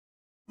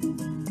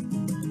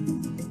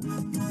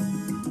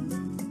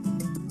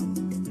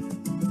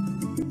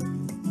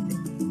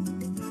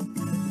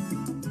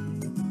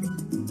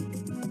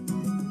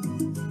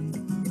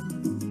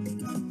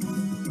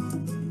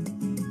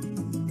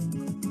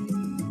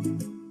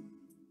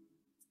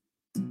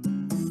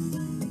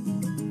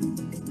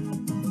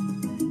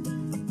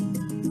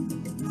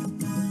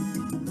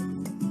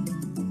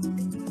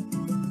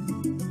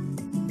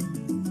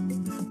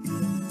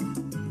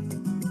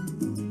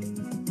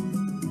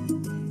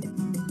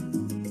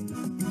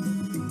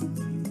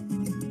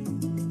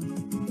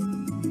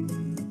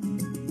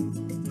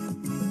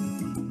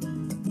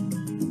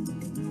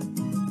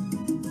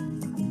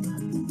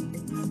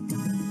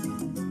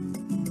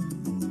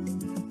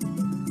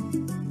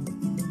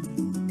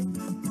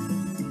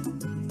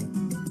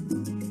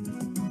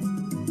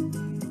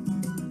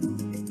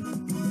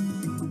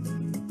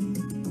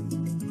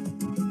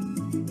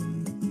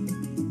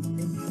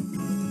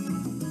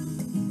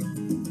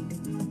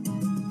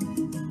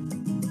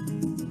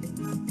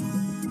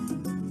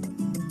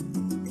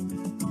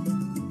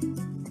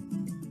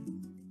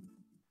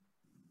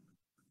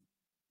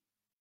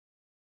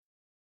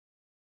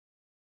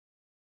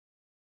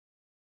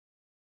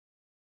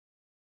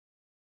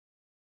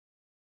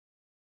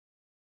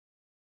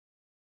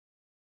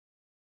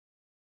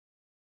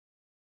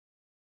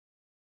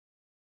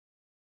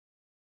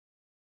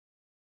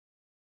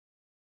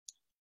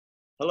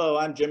Hello,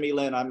 I'm Jimmy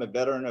Lynn. I'm a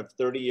veteran of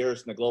 30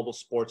 years in the global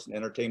sports and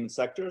entertainment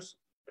sectors,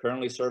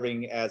 currently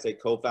serving as a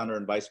co-founder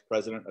and vice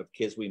president of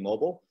Kiswe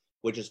Mobile,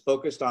 which is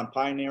focused on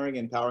pioneering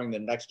and empowering the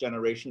next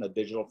generation of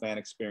digital fan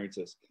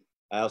experiences.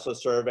 I also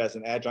serve as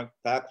an adjunct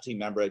faculty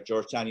member at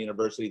Georgetown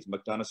University's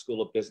McDonough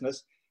School of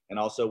Business, and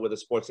also with a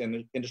sports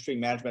industry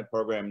management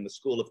program in the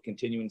School of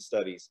Continuing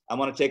Studies. I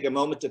want to take a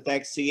moment to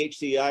thank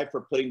CHCI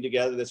for putting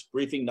together this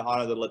briefing to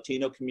honor the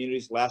Latino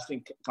community's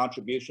lasting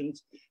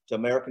contributions to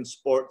American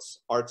sports,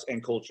 arts,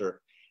 and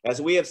culture.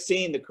 As we have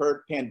seen, the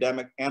current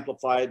pandemic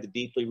amplified the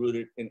deeply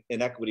rooted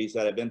inequities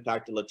that have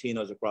impacted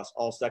Latinos across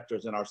all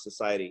sectors in our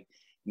society.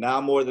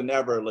 Now more than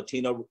ever,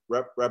 Latino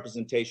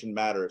representation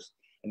matters.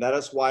 And that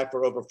is why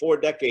for over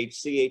 4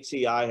 decades,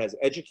 CHCI has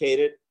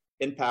educated,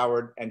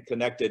 empowered, and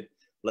connected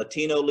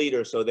Latino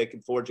leaders so they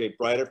can forge a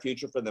brighter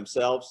future for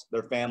themselves,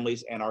 their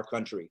families, and our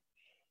country.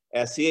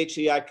 As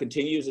CHCI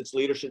continues its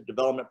leadership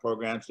development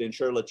programs to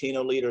ensure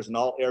Latino leaders in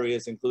all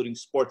areas, including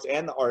sports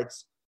and the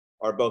arts,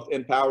 are both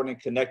empowered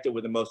and connected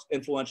with the most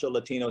influential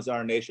Latinos in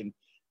our nation,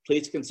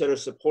 please consider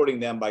supporting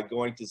them by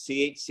going to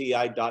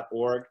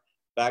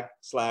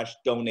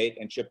chci.org/donate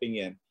and chipping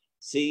in.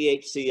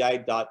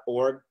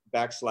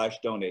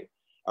 chci.org/donate.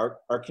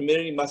 Our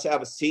community must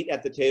have a seat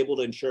at the table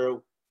to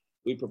ensure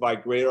we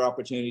provide greater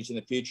opportunities in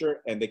the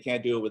future, and they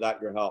can't do it without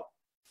your help.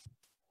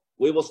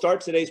 We will start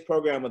today's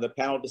program with a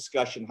panel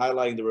discussion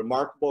highlighting the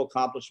remarkable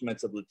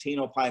accomplishments of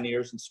Latino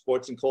pioneers in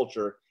sports and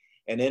culture,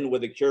 and end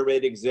with a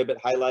curated exhibit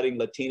highlighting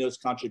Latinos'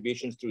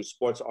 contributions through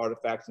sports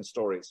artifacts and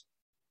stories.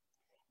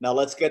 Now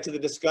let's get to the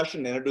discussion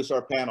and introduce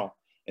our panel.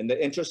 In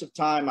the interest of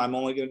time, I'm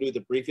only going to do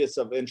the briefest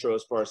of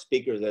intros for our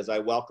speakers as I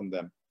welcome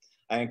them.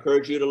 I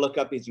encourage you to look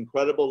up these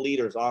incredible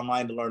leaders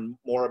online to learn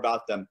more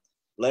about them.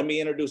 Let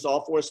me introduce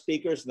all 4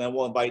 speakers, and then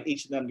we'll invite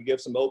each of them to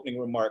give some opening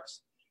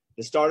remarks.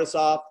 To start us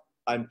off,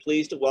 I'm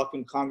pleased to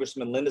welcome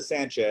Congressman Linda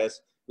Sanchez,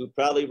 who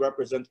proudly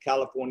represents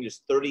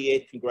California's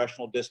 38th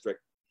Congressional District.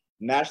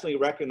 Nationally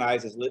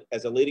recognized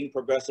as a leading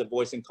progressive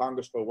voice in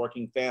Congress for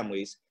working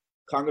families,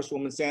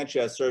 Congresswoman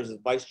Sanchez serves as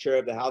Vice Chair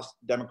of the House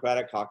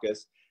Democratic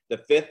Caucus, the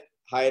 5th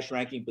highest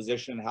ranking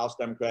position in House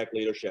Democratic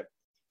leadership.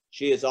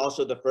 She is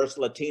also the first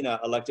Latina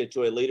elected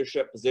to a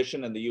leadership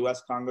position in the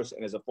U.S. Congress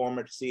and is a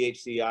former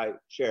CHCI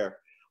chair.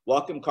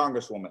 Welcome,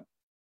 Congresswoman.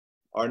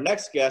 Our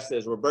next guest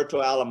is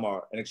Roberto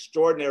Alomar, an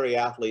extraordinary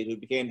athlete who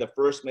became the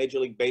first Major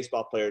League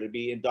Baseball player to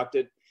be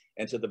inducted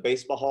into the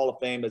Baseball Hall of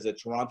Fame as a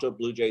Toronto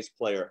Blue Jays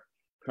player.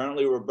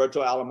 Currently,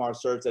 Roberto Alomar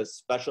serves as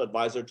special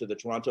advisor to the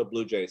Toronto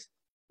Blue Jays.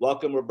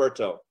 Welcome,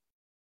 Roberto.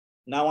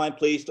 Now I'm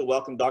pleased to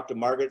welcome Dr.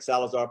 Margaret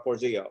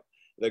Salazar-Porzillo,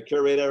 the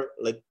curator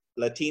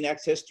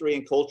Latinx History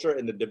and Culture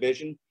in the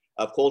Division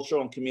of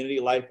Cultural and Community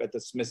Life at the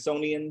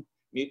Smithsonian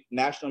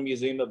National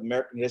Museum of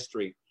American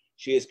History.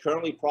 She is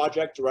currently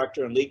project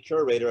director and lead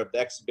curator of the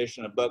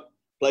exhibition of book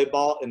Play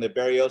Ball in the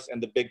Barrios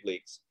and the Big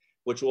Leagues,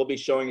 which we'll be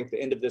showing at the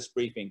end of this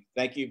briefing.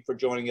 Thank you for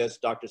joining us,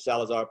 Dr.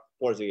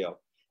 Salazar-Porzillo.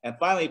 And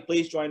finally,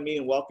 please join me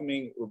in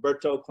welcoming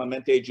Roberto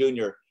Clemente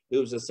Jr.,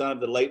 who is the son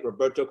of the late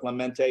Roberto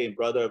Clemente and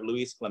brother of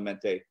Luis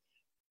Clemente.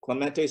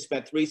 Clemente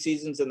spent 3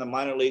 seasons in the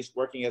minor leagues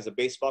working as a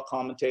baseball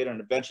commentator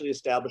and eventually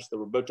established the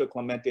Roberto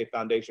Clemente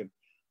Foundation.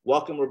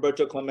 Welcome,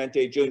 Roberto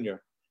Clemente Jr.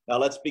 Now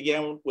let's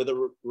begin with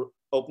the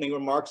opening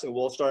remarks, and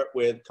we'll start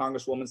with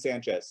Congresswoman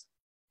Sanchez.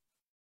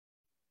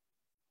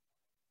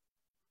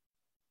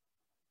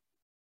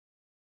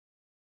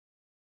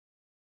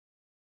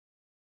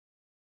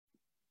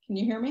 Can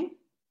you hear me?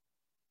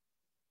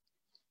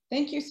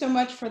 Thank you so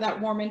much for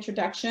that warm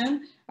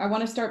introduction. I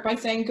want to start by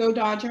saying go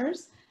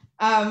Dodgers.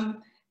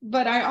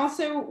 But I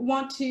also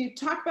want to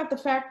talk about the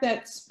fact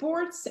that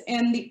sports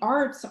and the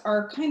arts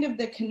are kind of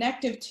the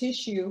connective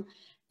tissue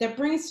that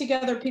brings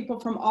together people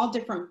from all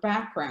different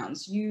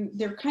backgrounds.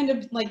 They're kind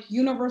of like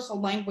universal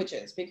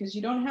languages, because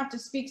you don't have to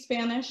speak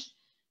Spanish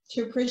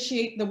to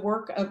appreciate the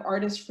work of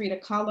artist Frida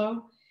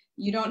Kahlo.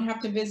 You don't have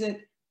to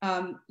visit,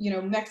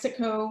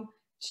 Mexico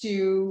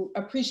to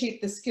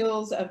appreciate the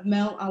skills of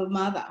Mel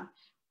Almada.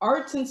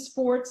 Arts and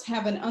sports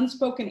have an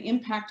unspoken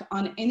impact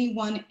on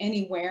anyone,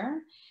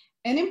 anywhere.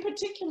 And in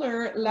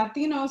particular,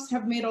 Latinos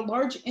have made a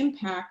large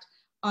impact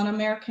on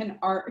American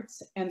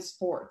arts and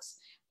sports.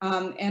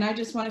 And I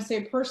just want to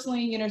say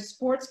personally,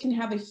 sports can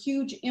have a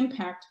huge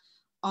impact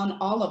on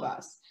all of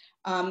us.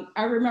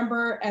 I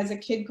remember as a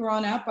kid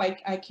growing up,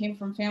 I came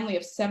from a family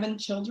of 7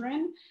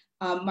 children.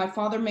 My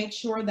father made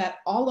sure that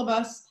all of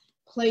us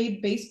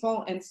played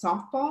baseball and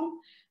softball.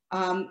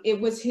 It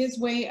was his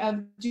way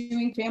of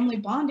doing family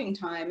bonding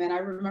time. And I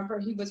remember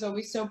he was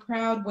always so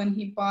proud when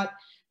he bought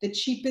the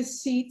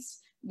cheapest seats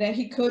that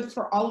he could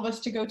for all of us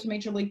to go to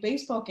Major League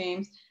Baseball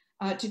games,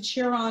 to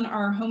cheer on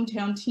our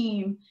hometown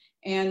team,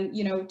 and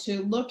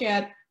to look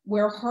at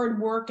where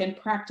hard work and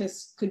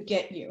practice could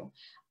get you.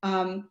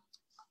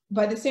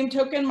 By the same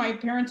token, my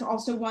parents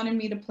also wanted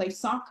me to play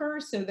soccer,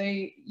 so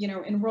they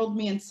enrolled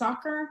me in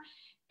soccer.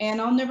 And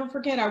I'll never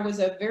forget, I was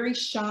a very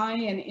shy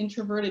and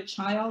introverted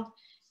child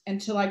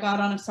until I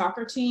got on a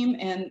soccer team,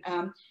 and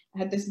I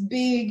had this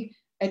big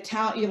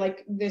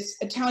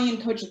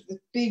Italian coach with this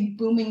big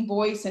booming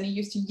voice, and he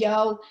used to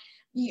yell,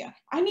 "Yeah,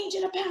 I need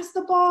you to pass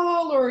the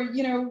ball," or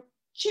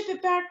chip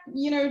it back,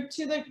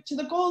 to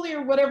the goalie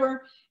or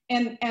whatever.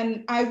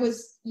 And I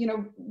was,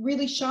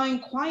 really shy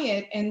and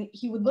quiet, and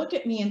he would look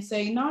at me and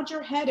say, "Nod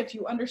your head if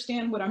you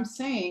understand what I'm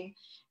saying."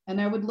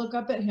 And I would look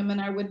up at him and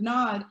I would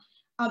nod.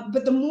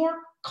 But the more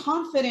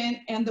confident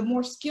and the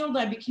more skilled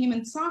I became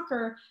in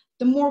soccer,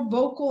 the more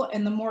vocal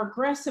and the more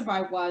aggressive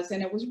I was.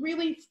 And it was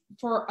really,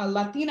 for a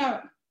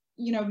Latina,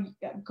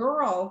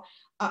 girl,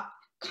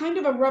 kind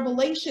of a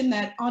revelation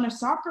that on a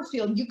soccer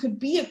field, you could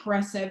be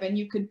aggressive and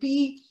you could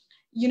be,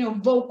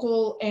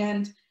 vocal.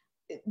 And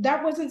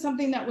that wasn't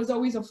something that was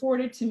always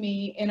afforded to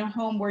me in a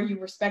home where you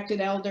respected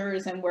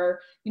elders, and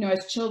where,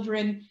 as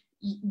children,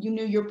 you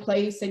knew your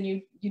place and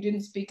you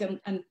didn't speak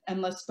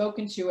unless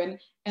spoken to.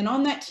 And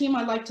on that team,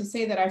 I like to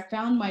say that I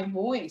found my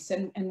voice.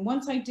 And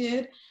once I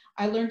did,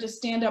 I learned to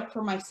stand up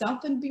for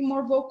myself and be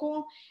more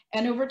vocal.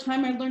 And over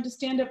time, I learned to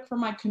stand up for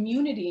my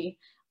community,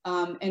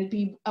 and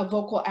be a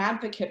vocal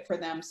advocate for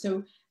them.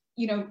 So,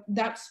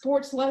 that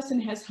sports lesson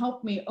has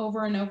helped me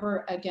over and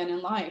over again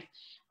in life.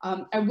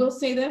 I will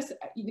say this,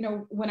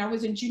 when I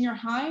was in junior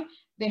high,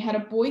 they had a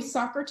boys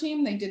soccer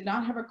team. They did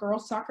not have a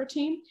girls soccer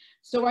team.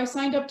 So I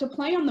signed up to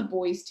play on the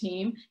boys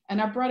team, and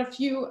I brought a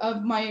few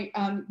of my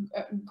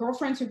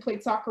girlfriends who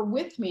played soccer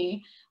with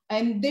me,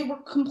 and they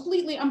were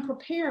completely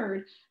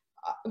unprepared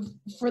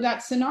for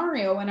that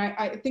scenario. And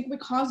I think we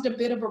caused a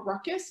bit of a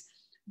ruckus,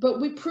 but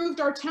we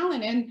proved our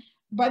talent. And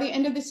by the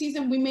end of the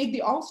season, we made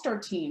the all-star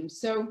team.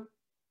 So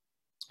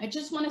I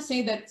just want to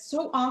say that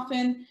so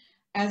often,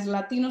 as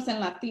Latinos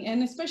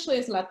and especially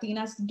as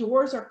Latinas,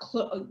 doors are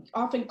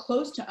often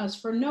closed to us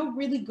for no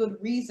really good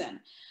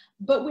reason.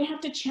 But we have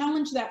to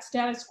challenge that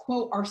status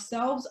quo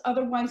ourselves,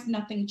 otherwise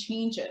nothing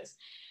changes.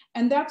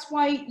 And that's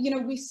why,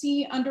 we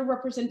see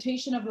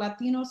underrepresentation of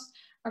Latinos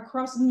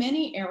across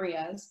many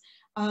areas.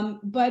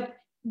 But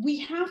we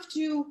have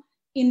to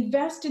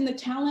invest in the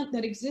talent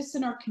that exists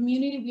in our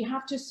community. We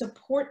have to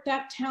support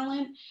that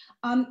talent.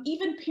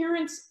 Even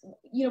parents,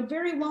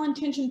 very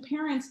well-intentioned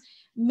parents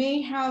may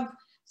have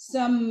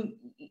some,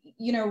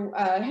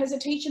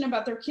 hesitation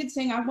about their kids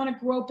saying, "I want to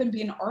grow up and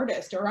be an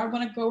artist," or "I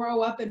want to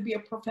grow up and be a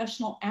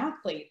professional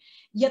athlete."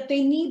 Yet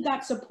they need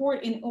that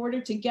support in order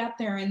to get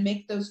there and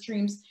make those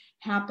dreams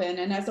happen.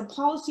 And as a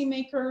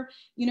policymaker,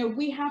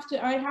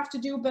 I have to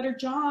do a better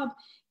job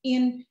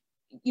in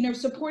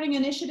supporting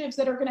initiatives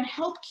that are going to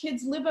help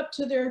kids live up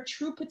to their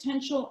true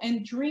potential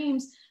and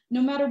dreams,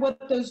 no matter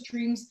what those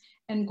dreams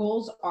and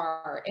goals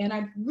are. And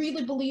I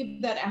really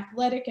believe that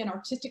athletic and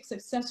artistic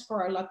success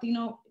for our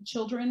Latino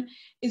children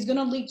is going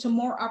to lead to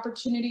more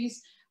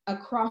opportunities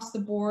across the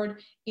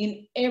board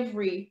in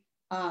every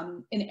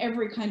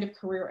kind of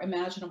career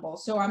imaginable.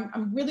 So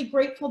I'm really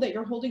grateful that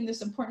you're holding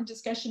this important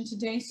discussion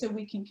today, so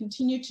we can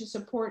continue to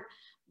support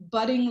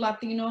budding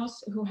Latinos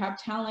who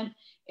have talent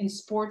in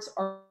sports,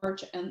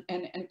 art,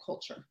 and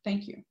culture.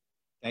 Thank you.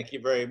 Thank you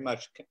very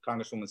much,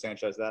 Congresswoman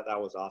Sanchez. That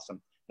was awesome.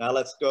 Now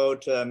let's go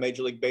to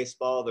Major League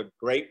Baseball, the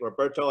great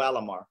Roberto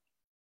Alomar.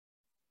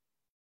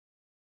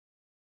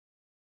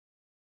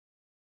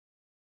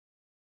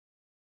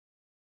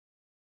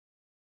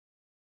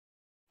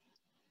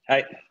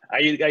 Hi, how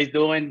you guys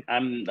doing?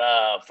 I'm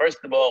first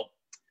of all,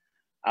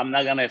 I'm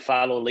not gonna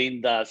follow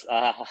Linda's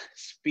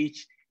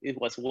speech. It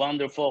was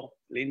wonderful,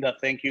 Linda.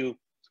 Thank you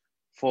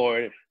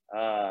for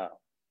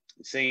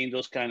saying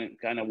those kind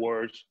of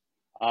words.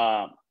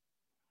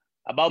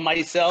 About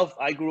myself,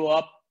 I grew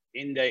up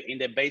in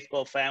the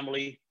baseball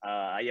family.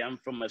 I am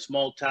from a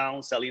small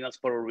town, Salinas,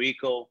 Puerto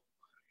Rico,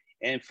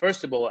 And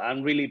first of all,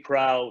 I'm really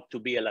proud to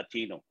be a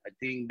Latino. I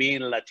think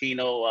being a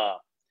Latino,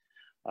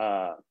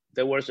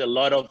 there was a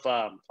lot of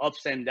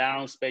ups and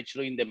downs,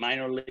 especially in the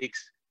minor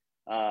leagues.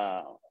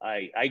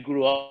 I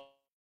grew up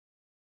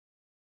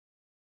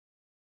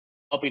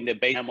in the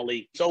Bay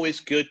family. It's always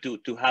good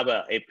to have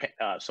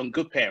some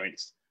good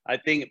parents. I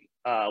think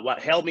what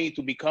helped me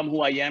to become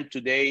who I am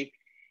today,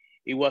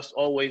 it was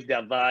always the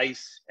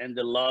advice and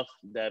the love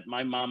that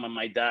my mom and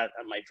my dad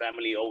and my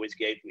family always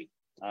gave me.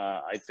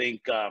 I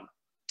think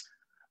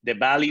the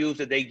values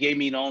that they gave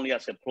me, not only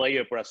as a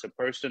player, but as a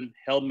person,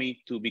 helped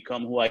me to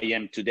become who I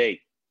am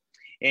today.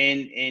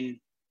 And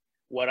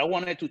what I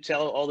wanted to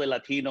tell all the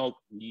Latino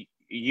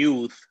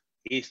youth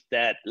is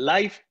that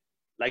life,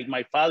 like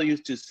my father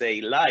used to say,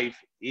 life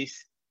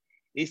is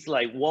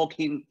like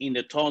walking in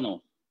the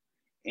tunnel.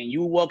 And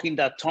you walk in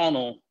that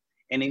tunnel,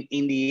 and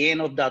in the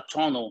end of that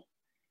tunnel,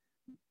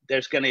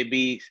 there's gonna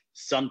be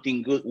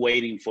something good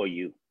waiting for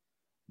you.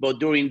 But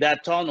during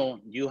that tunnel,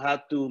 you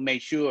have to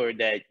make sure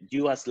that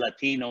you as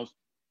Latinos,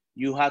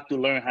 you have to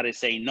learn how to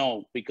say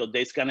no, because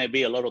there's gonna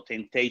be a lot of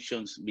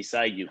temptations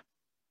beside you.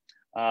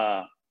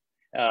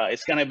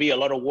 It's gonna be a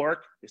lot of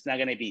work. It's not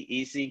gonna be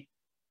easy,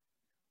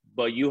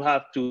 but you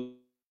have to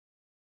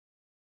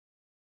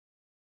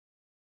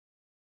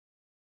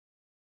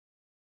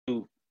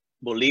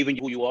believe in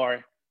who you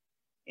are,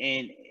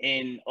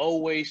 and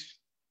always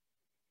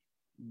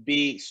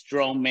be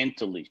strong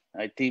mentally.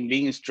 I think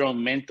being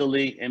strong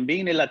mentally and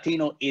being a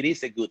Latino, it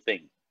is a good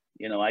thing.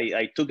 You know,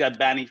 I took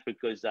advantage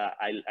because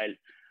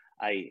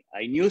I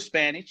knew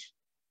Spanish.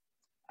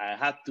 I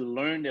had to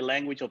learn the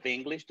language of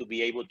English to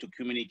be able to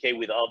communicate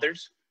with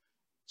others.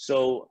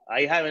 So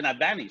I have an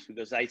advantage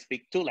because I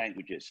speak two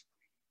languages,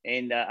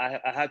 and I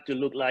had to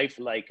look life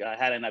like I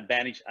had an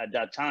advantage at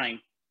that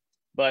time.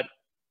 But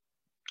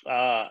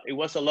it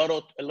was a lot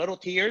of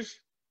tears,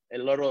 a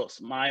lot of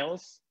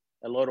smiles,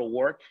 a lot of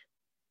work.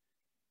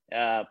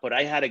 But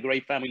I had a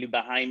great family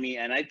behind me,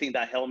 and I think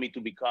that helped me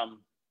to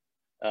become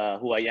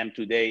who I am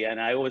today.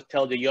 And I always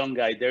tell the young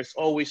guy, there's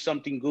always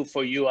something good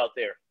for you out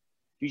there.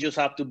 You just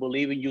have to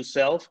believe in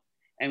yourself,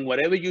 and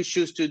whatever you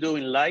choose to do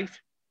in life,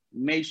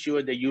 make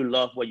sure that you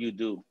love what you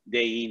do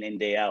day in and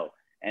day out.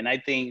 And I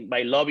think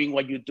by loving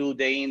what you do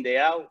day in, day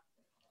out,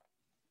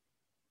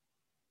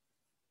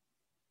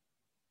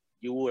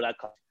 you will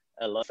accomplish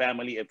a lot of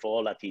family and for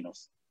all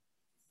Latinos.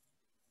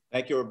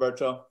 Thank you,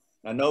 Roberto.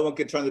 Now, no one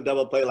can turn the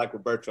double play like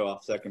Roberto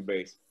off second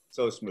base.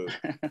 So smooth.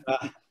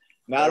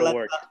 Now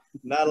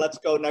let's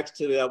go next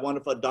to the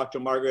wonderful Dr.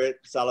 Margaret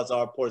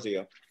Salazar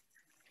Porzio.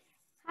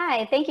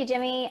 Hi, thank you,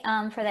 Jimmy,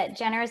 for that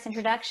generous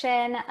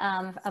introduction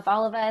of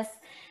all of us.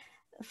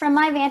 From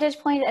my vantage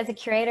point as a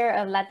curator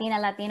of Latina,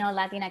 Latino,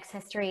 Latinx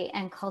history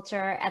and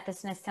culture at the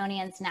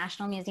Smithsonian's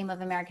National Museum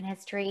of American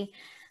History,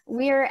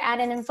 we're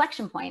at an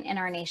inflection point in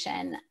our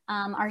nation.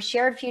 Our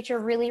shared future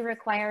really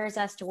requires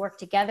us to work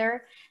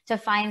together to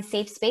find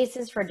safe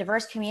spaces for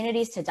diverse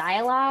communities to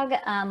dialogue.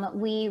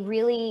 We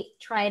really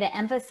try to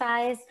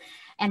emphasize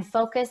and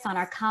focus on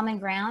our common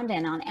ground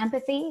and on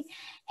empathy.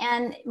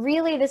 And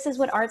really, this is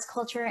what arts,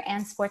 culture,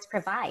 and sports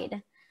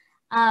provide.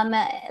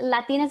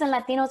 Latinas and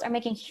Latinos are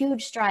making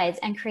huge strides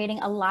and creating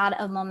a lot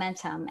of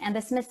momentum. And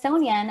the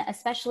Smithsonian,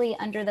 especially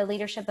under the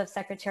leadership of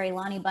Secretary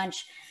Lonnie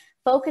Bunch,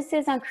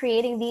 focuses on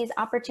creating these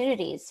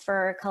opportunities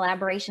for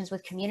collaborations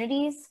with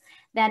communities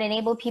that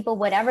enable people,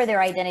 whatever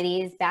their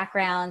identities,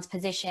 backgrounds,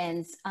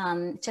 positions,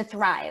 to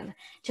thrive,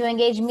 to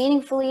engage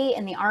meaningfully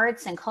in the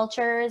arts and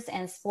cultures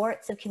and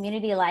sports of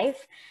community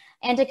life,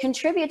 and to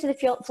contribute to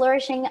the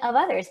flourishing of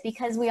others,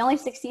 because we only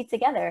succeed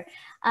together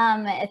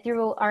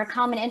through our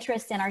common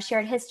interests and our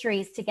shared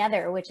histories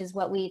together, which is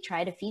what we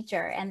try to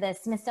feature. And the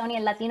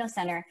Smithsonian Latino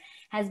Center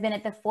has been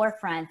at the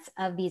forefront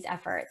of these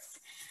efforts.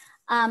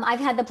 I've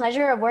had the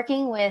pleasure of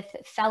working with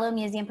fellow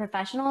museum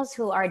professionals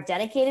who are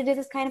dedicated to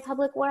this kind of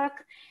public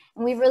work.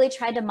 And we've really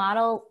tried to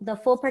model the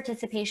full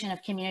participation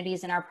of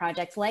communities in our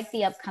projects, like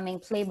the upcoming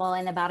Play Ball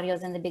in the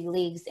Barrios and the Big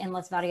Leagues in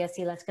Los Barrios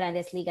y las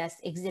Grandes Ligas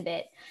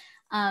exhibit,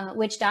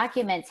 which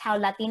documents how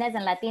Latinas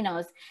and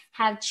Latinos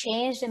have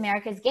changed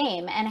America's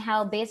game and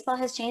how baseball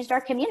has changed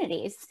our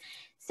communities.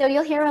 So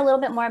you'll hear a little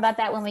bit more about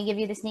that when we give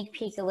you the sneak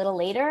peek a little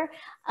later.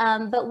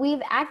 But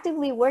we've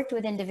actively worked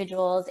with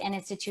individuals and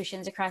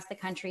institutions across the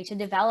country to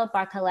develop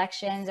our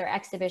collections, our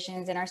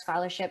exhibitions, and our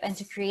scholarship, and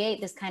to create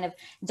this kind of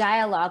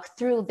dialogue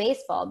through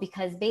baseball,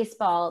 because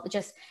baseball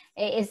just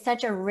is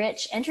such a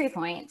rich entry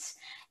point.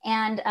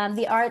 And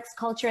the arts,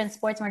 culture, and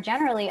sports more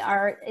generally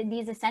are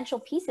these essential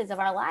pieces of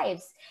our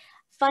lives.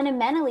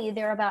 Fundamentally,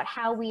 they're about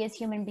how we as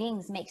human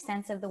beings make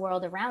sense of the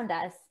world around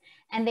us,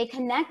 and they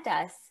connect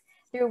us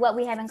through what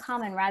we have in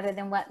common rather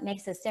than what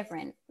makes us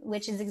different,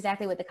 which is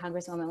exactly what the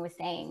Congresswoman was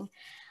saying.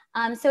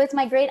 So it's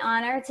my great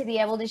honor to be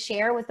able to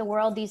share with the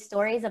world these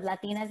stories of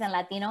Latinas and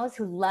Latinos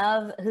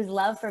whose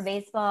love for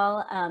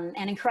baseball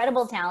and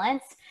incredible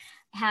talents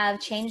have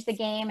changed the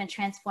game and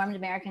transformed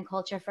American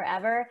culture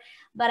forever.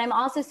 But I'm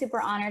also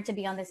super honored to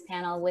be on this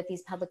panel with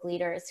these public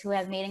leaders who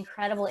have made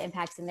incredible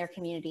impacts in their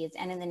communities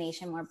and in the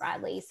nation more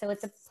broadly. So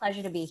it's a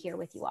pleasure to be here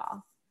with you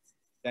all.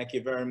 Thank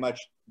you very much,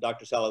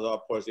 Dr.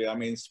 Salazar Porzio. I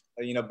mean,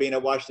 you know, being a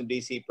Washington,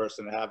 D.C.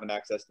 person and having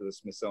access to the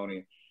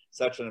Smithsonian,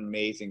 such an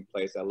amazing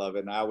place. I love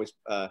it. And I always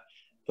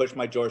push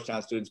my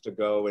Georgetown students to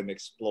go and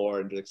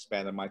explore and to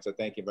expand their mind. So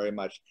thank you very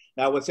much.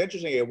 Now, what's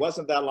interesting, it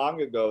wasn't that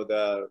long ago,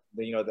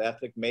 you know, the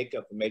ethnic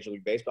makeup of Major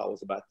League Baseball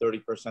was about 30%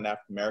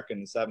 African-American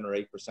and 7 or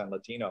 8%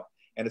 Latino.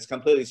 And it's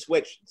completely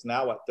switched. It's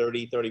now, what,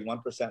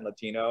 31%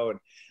 Latino. And,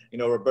 you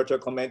know, Roberto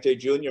Clemente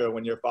Jr.,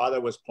 when your father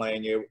was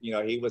playing, you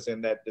know, he was in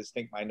that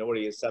distinct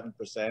minority of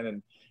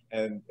 7%.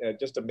 And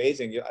just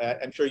amazing.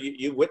 I'm sure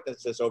you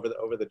witnessed this over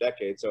the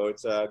decades. So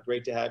it's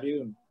great to have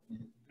you.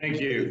 Thank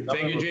you.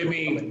 Thank you,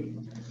 Jimmy.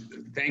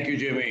 Thank you,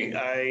 Jimmy.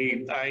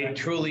 I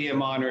truly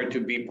am honored to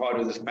be part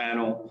of this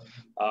panel.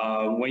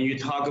 When you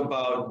talk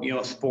about, you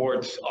know,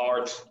 sports,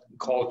 arts,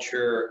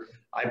 culture,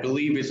 I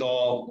believe it's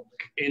all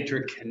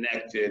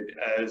interconnected.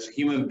 As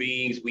human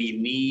beings, we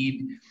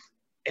need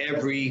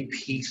every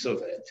piece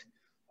of it.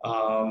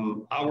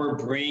 Our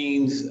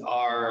brains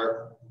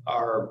are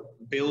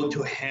built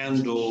to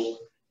handle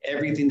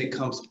everything that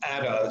comes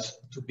at us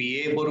to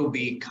be able to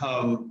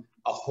become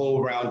a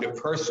whole-rounded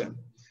person.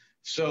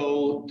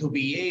 So to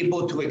be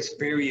able to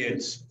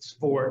experience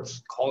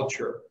sports,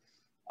 culture,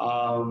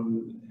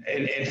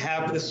 and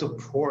have the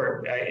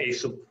support, a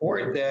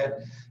support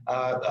that,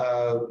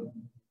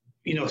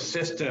 you know,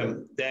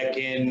 system that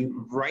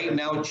can right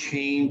now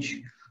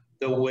change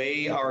the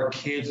way our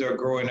kids are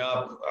growing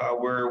up.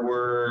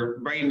 We're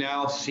right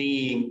now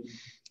seeing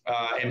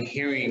and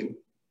hearing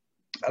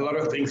a lot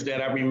of things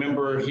that I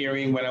remember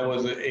hearing when I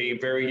was a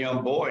very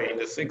young boy in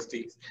the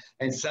 60s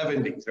and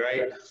 70s,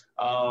 right?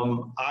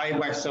 I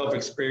myself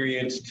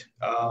experienced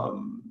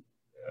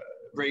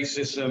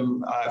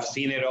racism. I've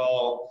seen it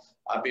all.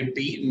 I've been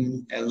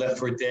beaten and left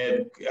for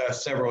dead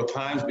several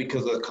times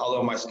because of the color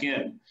of my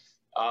skin.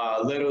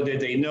 Little did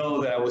they know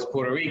that I was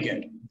Puerto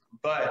Rican.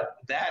 But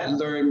that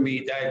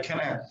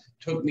kind of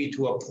took me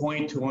to a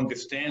point to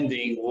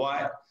understanding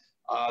what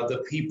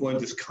the people in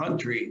this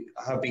country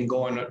have been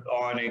going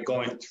on and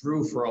going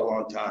through for a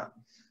long time.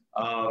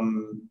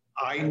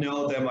 I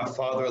know that my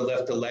father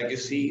left a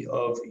legacy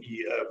of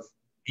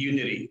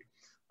unity.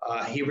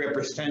 He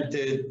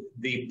represented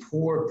the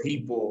poor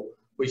people,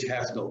 which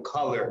has no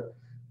color,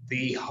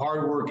 the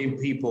hardworking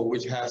people,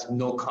 which has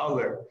no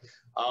color,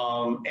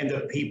 and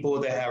the people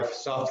that have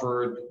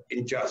suffered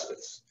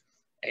injustice.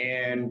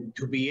 And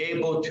to be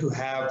able to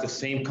have the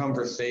same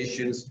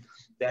conversations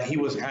that he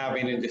was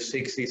having in the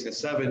 60s and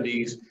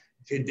 70s,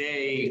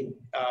 today,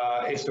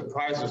 it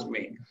surprises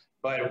me.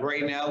 But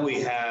right now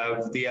we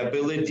have the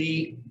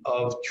ability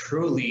of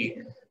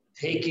truly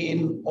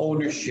taking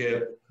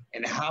ownership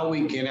and how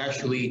we can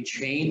actually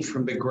change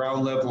from the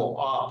ground level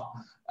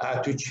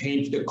up to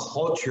change the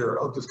culture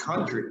of this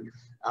country.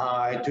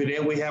 Today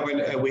we have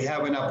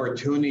an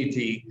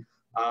opportunity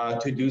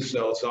to do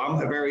so. So I'm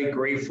very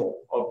grateful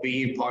of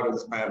being part of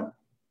this panel.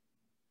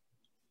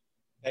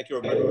 Thank you,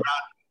 Roberto.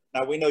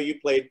 Now, we know you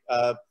played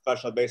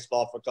professional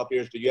baseball for a couple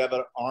years. Do you have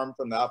an arm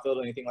from the outfield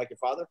or anything like your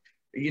father?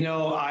 You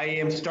know, I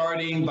am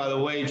starting, by the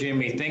way,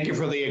 Jimmy, thank you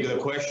for the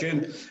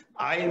question.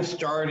 I am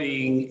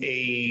starting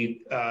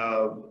a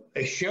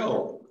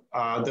show,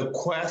 The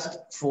Quest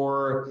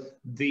for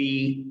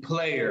the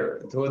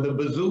Player, for the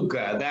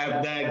bazooka,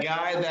 that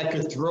guy that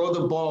could throw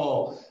the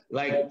ball.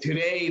 Like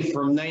today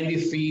from 90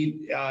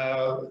 feet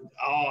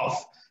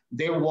off,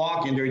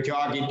 they're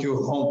jogging to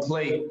home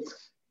plate.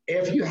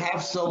 If you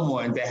have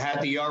someone that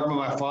had the arm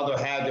my father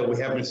had that we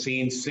haven't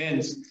seen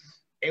since,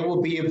 it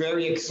will be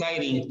very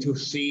exciting to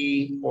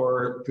see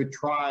or to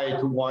try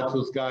to watch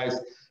those guys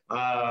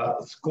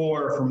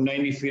score from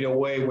 90 feet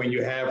away when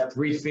you have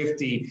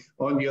 350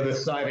 on the other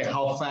side and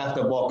how fast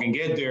the ball can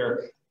get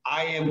there.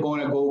 I am going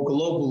to go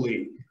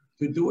globally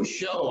to do a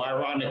show,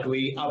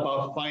 ironically,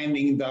 about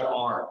finding that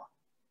arm.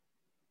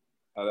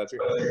 Oh, that's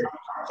great.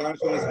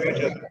 I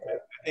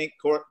think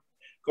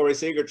Corey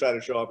Seager tried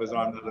to show off his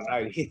arm the other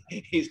night.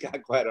 He's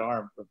got quite an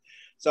arm.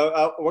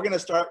 So we're going to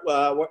start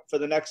for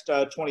the next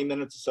 20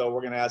 minutes or so. We're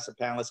going to ask the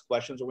panelists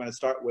questions. We're going to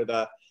start with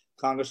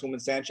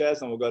Congresswoman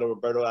Sanchez, and we'll go to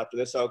Roberto after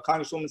this. So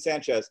Congresswoman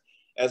Sanchez,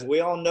 as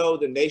we all know,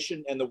 the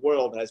nation and the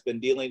world has been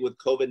dealing with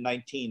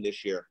COVID-19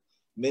 this year.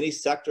 Many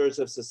sectors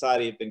of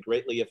society have been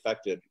greatly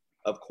affected.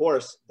 Of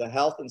course, the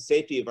health and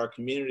safety of our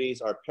communities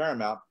are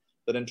paramount,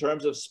 but in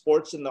terms of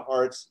sports and the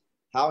arts,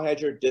 how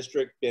has your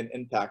district been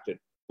impacted?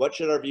 What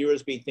should our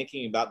viewers be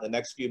thinking about in the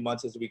next few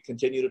months as we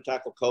continue to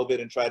tackle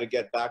COVID and try to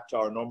get back to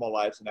our normal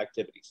lives and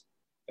activities?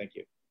 Thank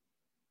you.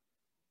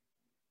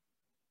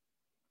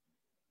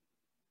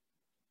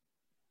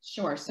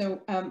 Sure.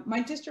 So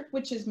my district,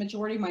 which is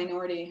majority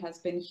minority, has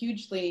been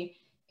hugely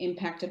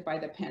impacted by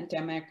the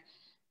pandemic.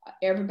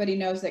 Everybody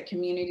knows that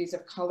communities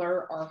of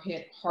color are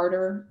hit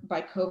harder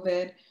by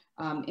COVID,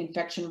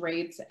 infection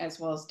rates, as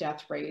well as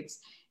death rates.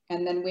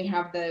 And then we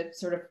have the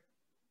sort of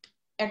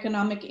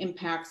economic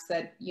impacts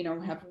that, you know,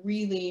 have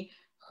really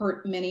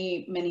hurt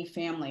many, many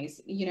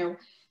families. You know,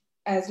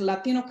 as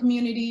Latino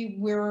community,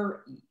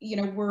 we're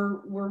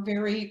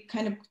very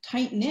kind of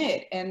tight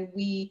knit, and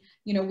we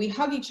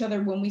hug each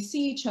other when we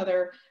see each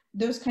other.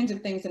 those kinds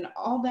of things. And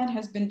all that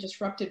has been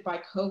disrupted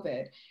by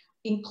COVID,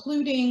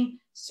 including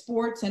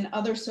sports and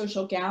other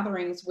social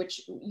gatherings,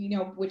 which,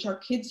 which our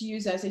kids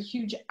use as a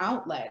huge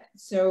outlet.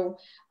 So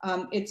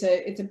it's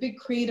a big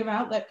creative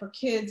outlet for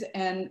kids.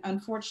 And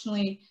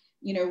unfortunately,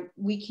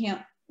 we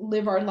can't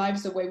live our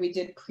lives the way we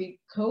did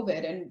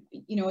pre-COVID. And,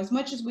 as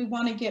much as we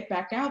want to get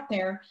back out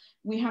there,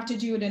 we have to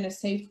do it in a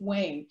safe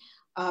way.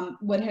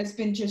 What has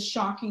been just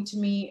shocking to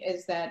me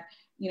is that,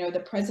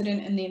 the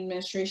president and the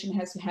administration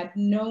has had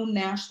no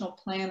national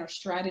plan or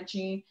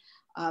strategy.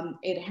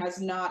 It has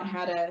not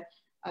had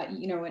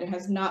it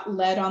has not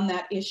led on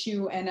that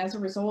issue. And as a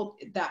result,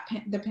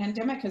 the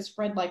pandemic has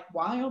spread like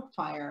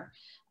wildfire.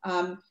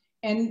 And,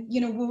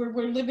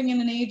 we're living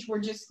in an age where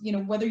just,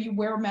 whether you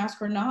wear a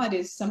mask or not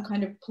is some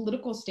kind of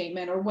political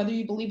statement, or whether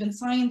you believe in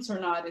science or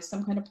not is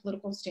some kind of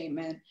political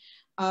statement.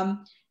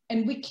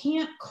 And we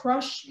can't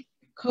crush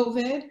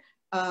COVID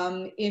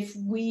if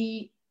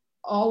we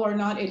all are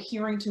not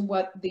adhering to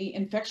what the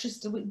infectious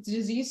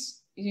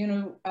disease,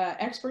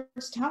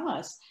 experts tell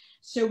us.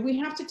 So we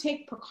have to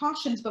take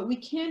precautions, but we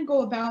can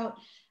go about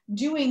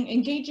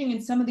engaging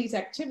in some of these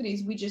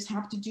activities. We just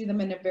have to do them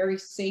in a very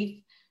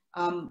safe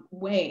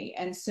way.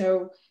 And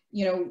so,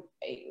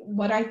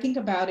 what I think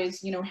about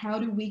is, how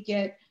do we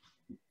get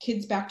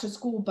kids back to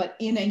school, but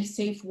in a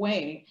safe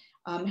way?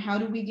 How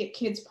do we get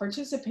kids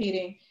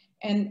participating?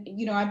 And,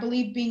 I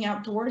believe being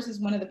outdoors is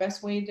one of the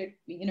best ways to,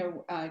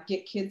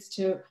 get kids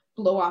to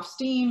blow off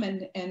steam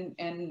and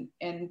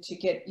to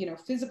get,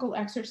 physical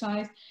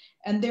exercise.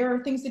 And there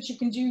are things that you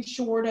can do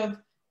short of,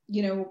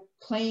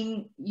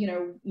 playing,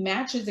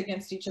 matches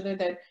against each other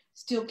that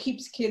still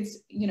keeps kids,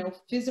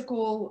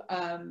 physical,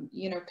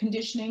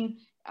 conditioning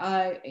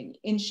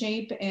in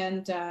shape,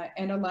 and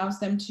allows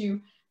them to,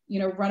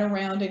 run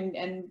around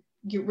and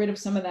get rid of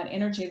some of that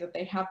energy that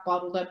they have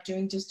bottled up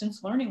doing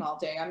distance learning all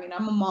day. I mean,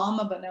 I'm a mom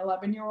of an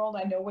 11-year-old.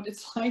 I know what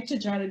it's like to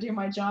try to do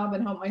my job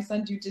and help my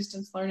son do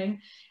distance learning,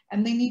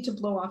 and they need to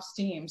blow off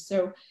steam.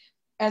 So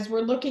as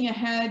we're looking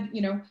ahead,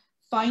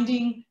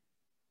 finding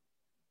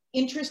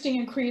interesting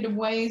and creative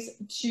ways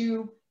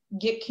to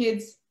get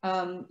kids,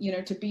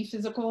 to be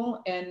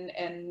physical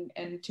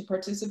and to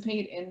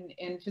participate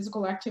in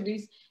physical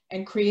activities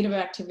and creative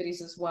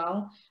activities as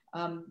well,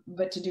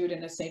 but to do it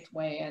in a safe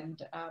way.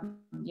 And,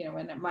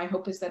 and my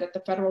hope is that at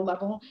the federal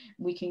level,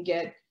 we can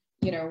get,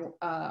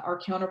 our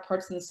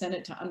counterparts in the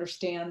Senate to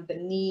understand the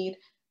need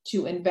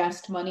to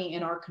invest money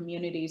in our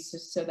communities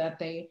so that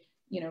they,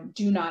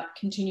 do not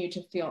continue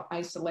to feel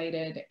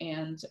isolated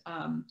and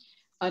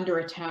under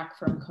attack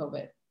from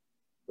COVID.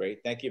 Great.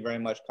 Thank you very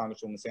much,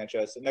 Congresswoman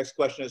Sanchez. The next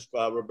question is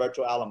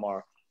Roberto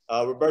Alomar.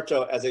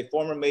 Roberto, as a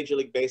former Major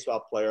League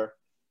Baseball player,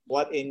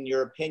 what, in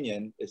your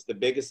opinion, is the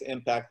biggest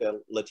impact that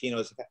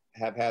Latinos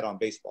have had on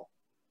baseball?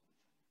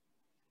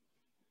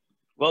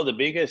 Well, the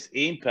biggest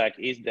impact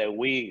is that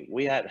we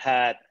have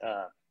had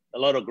a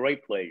lot of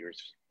great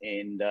players,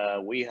 and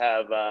we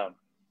have, I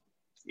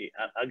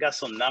got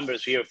some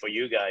numbers here for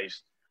you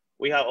guys.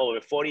 We have over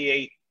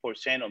 48%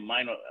 of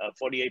minor,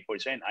 48%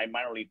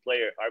 minor league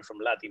players are from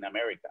Latin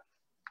America.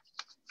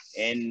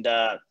 And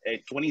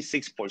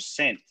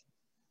 26%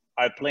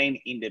 are playing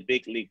in the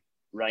big league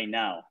right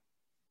now.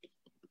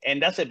 And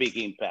that's a big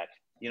impact.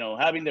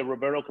 Having the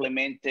Roberto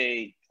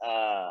Clemente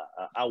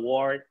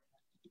award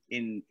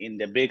in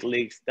the big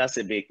leagues, that's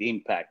a big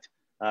impact.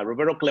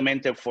 Roberto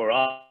Clemente for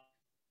us,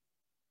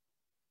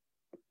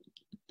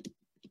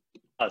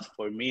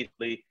 for me,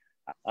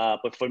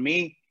 but for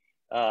me,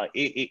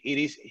 it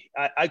is,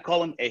 I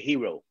call him a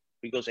hero,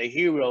 because a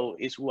hero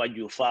is what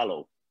you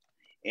follow.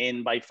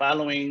 And by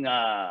following,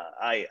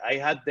 I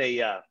had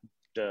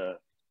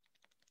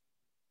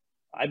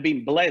I've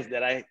been blessed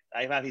that I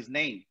have his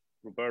name,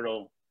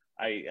 Roberto.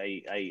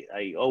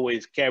 I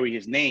always carry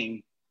his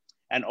name.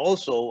 And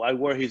also I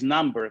wear his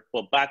number,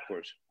 but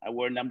backwards. I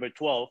wear number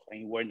 12 and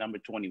he wear number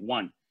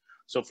 21.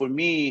 So for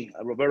me,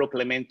 Roberto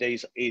Clemente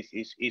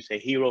is a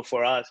hero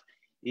for us.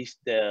 He's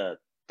the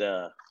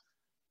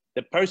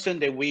person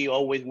that we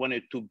always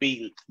wanted to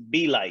be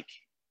like.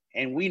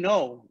 And we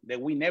know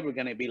that we're never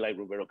going to be like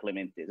Roberto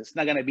Clemente. It's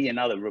not going to be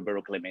another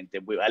Roberto Clemente.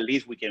 At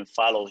least we can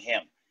follow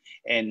him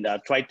and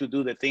try to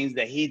do the things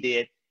that he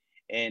did.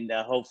 And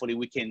hopefully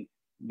we can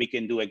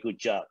do a good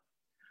job.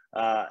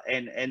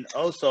 And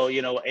also,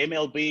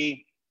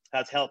 MLB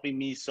has helped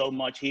me so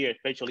much here,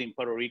 especially in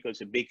Puerto Rico. It's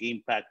a big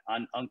impact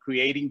on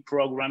creating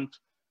programs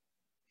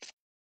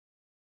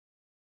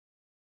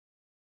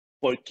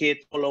for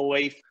kids all the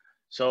way.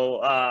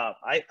 So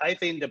I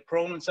think the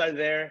programs are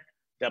there.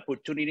 The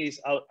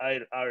opportunities are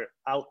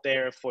out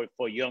there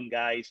for young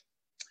guys.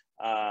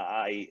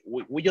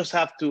 We just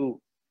have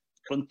to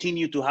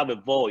continue to have a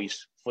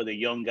voice for the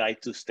young guys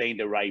to stay in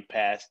the right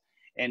path.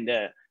 And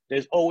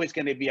there's always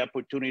going to be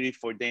opportunity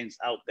for them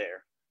out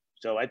there.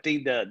 So I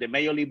think the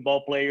Major League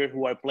ball players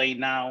who are playing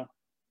now,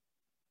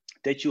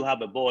 they should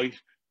have a voice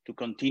to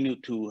continue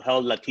to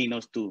help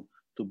Latinos to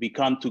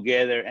become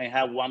together and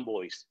have one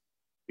voice.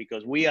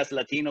 Because we as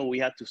Latino, we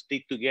have to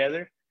stick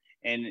together.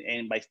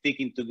 And by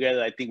sticking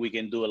together, I think we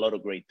can do a lot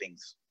of great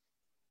things.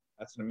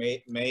 That's an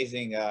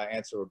amazing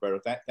answer,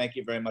 Roberto. Thank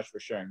you very much for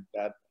sharing.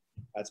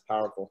 That's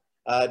powerful.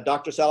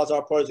 Dr.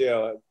 Salazar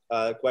Porzio,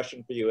 a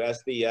question for you.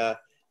 As the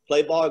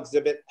Play Ball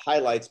exhibit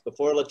highlights,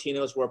 before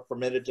Latinos were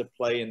permitted to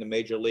play in the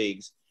major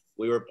leagues,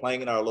 we were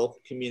playing in our local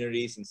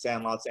communities and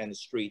sandlots and the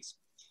streets.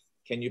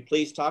 Can you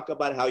please talk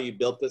about how you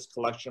built this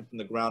collection from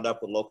the ground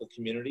up with local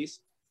communities?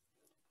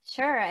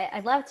 Sure,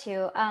 I'd love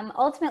to.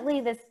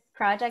 Ultimately, this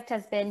project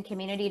has been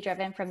community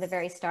driven from the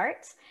very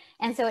start.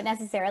 And so it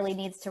necessarily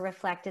needs to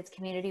reflect its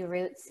community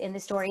roots in the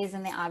stories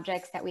and the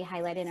objects that we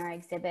highlight in our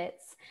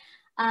exhibits.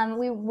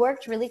 We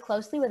worked really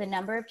closely with a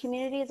number of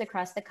communities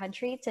across the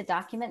country to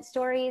document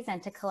stories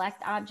and to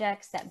collect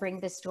objects that bring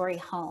the story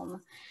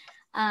home.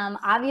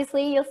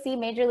 Obviously, you'll see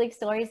Major League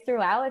stories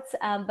throughout,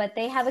 but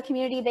they have a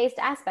community-based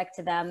aspect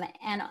to them.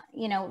 And,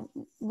 you know,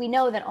 we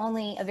know that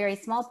only a very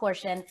small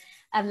portion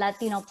of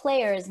Latino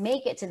players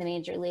make it to the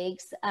major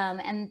leagues.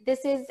 And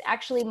this is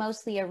actually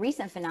mostly a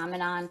recent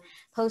phenomenon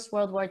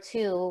post-World War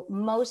II,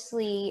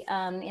 mostly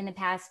in the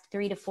past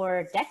 3 to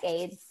 4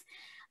 decades.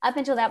 Up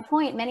until that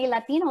point, many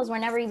Latinos were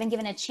never even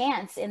given a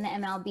chance in the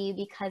MLB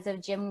because of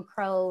Jim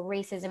Crow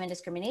racism and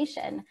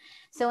discrimination.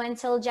 So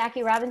until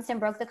Jackie Robinson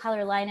broke the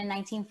color line in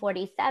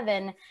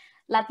 1947,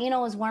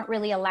 Latinos weren't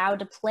really allowed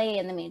to play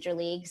in the major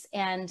leagues.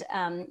 And,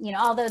 you know,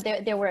 although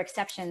there were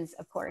exceptions,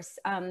 of course.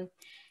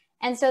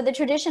 And so the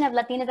tradition of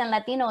Latinas and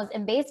Latinos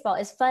in baseball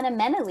is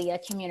fundamentally a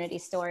community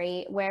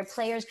story where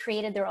players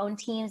created their own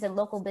teams and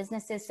local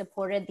businesses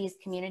supported these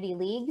community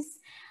leagues.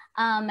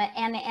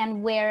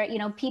 And where, you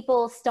know,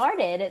 people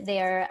started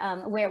their,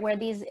 where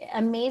these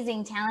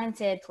amazing,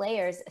 talented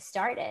players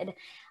started,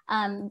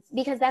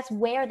 because that's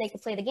where they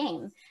could play the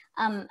game.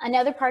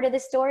 Another part of the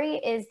story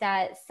is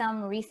that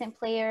some recent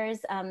players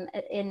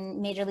in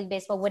Major League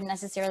Baseball wouldn't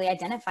necessarily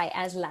identify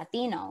as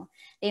Latino.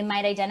 They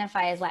might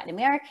identify as Latin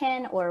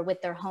American or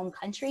with their home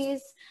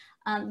countries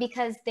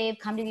because they've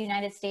come to the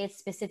United States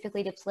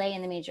specifically to play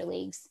in the major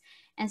leagues.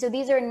 And so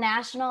these are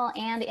national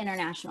and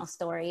international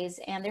stories,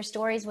 and they're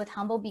stories with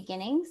humble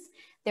beginnings.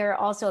 They're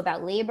also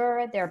about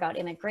labor, they're about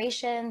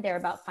immigration, they're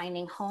about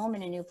finding home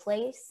in a new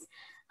place.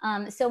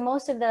 So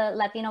most of the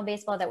Latino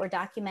baseball that we're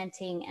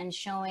documenting and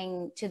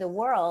showing to the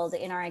world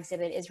in our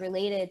exhibit is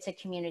related to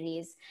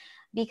communities,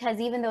 because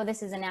even though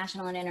this is a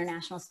national and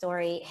international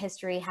story,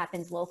 history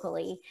happens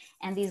locally,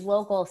 and these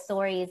local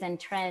stories and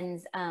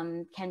trends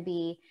can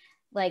be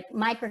like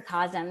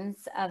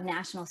microcosms of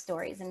national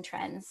stories and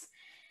trends.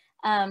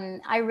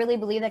 I really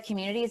believe that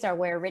communities are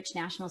where rich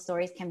national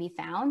stories can be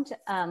found,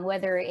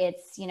 whether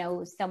it's, you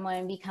know,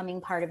 someone becoming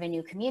part of a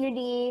new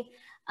community,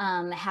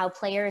 how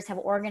players have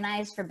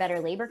organized for better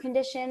labor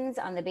conditions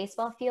on the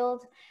baseball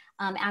field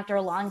after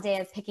a long day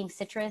of picking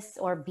citrus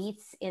or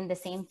beets in the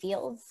same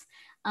fields.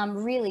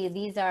 Really,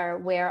 these are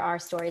where our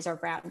stories are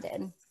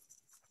grounded.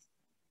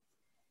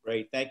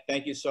 Great,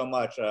 thank you so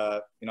much.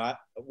 You know,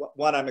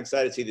 one, I'm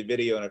excited to see the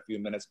video in a few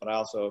minutes, but I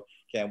also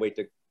can't wait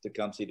to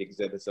come see the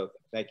exhibit. So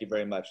thank you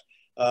very much.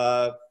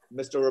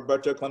 Mr.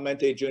 Roberto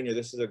Clemente Jr.,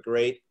 this is a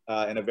great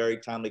and a very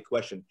timely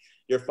question.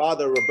 Your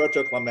father,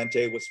 Roberto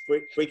Clemente, was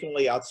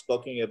frequently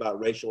outspoken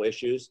about racial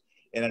issues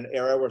in an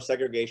era where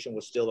segregation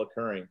was still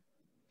occurring.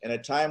 In a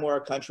time where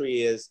our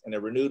country is in a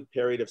renewed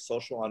period of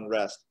social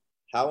unrest,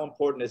 how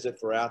important is it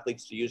for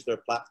athletes to use their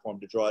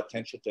platform to draw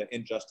attention to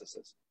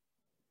injustices?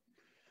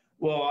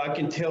 Well, I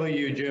can tell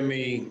you,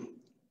 Jimmy,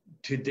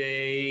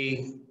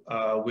 today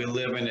we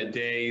live in a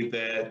day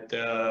that,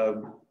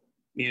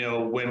 you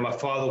know, when my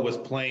father was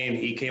playing,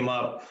 he came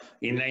up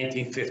in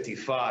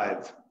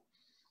 1955.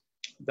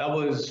 That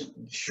was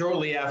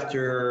shortly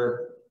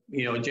after,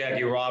 you know,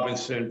 Jackie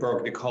Robinson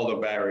broke the color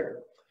barrier.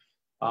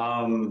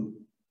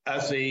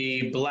 As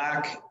a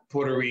Black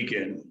Puerto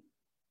Rican,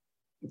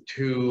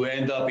 to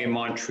end up in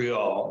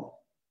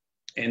Montreal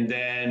and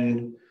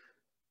then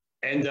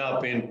end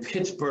up in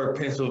Pittsburgh,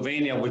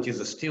 Pennsylvania, which is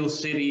a steel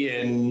city,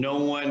 and no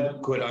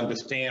one could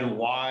understand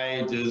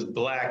why this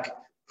Black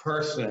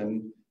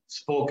person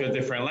spoke a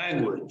different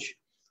language,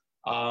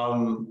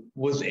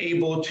 was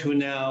able to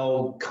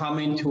now come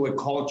into a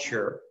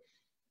culture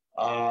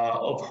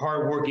of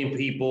hardworking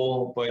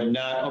people, but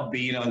not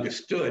being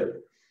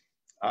understood.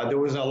 There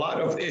was a lot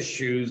of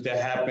issues that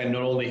happened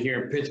not only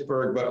here in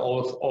Pittsburgh, but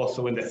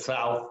also in the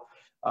South,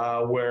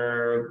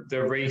 where the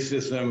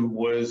racism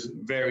was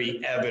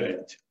very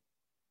evident.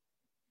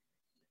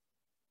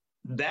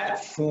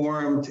 That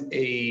formed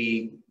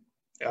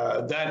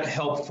that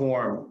helped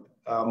form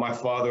my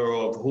father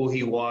of who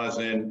he was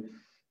and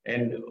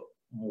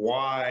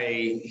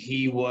why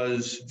he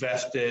was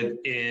vested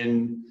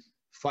in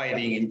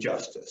fighting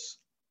injustice,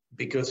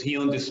 because he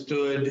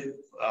understood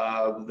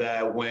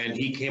that when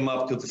he came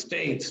up to the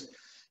States,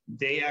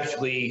 they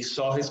actually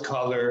saw his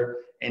color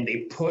and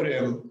they put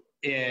him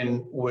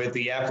in with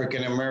the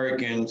African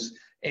Americans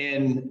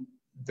in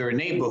their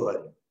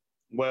neighborhood.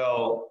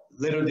 Well,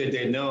 little did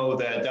they know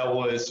that that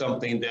was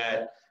something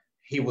that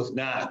he was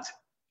not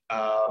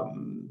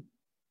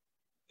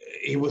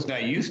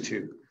used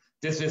to.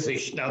 This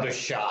is another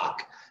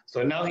shock.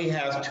 So now he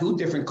has two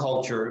different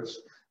cultures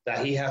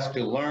that he has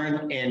to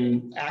learn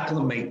and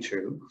acclimate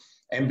to,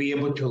 and be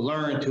able to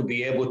learn to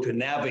be able to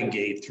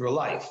navigate through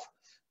life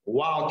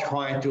while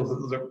trying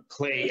to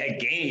play a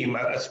game,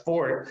 a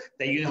sport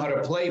that you know how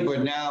to play.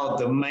 But now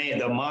the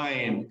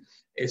mind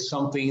is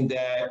something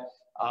that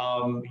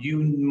you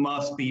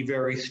must be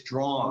very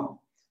strong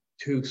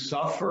to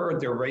suffer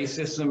the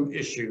racism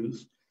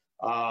issues,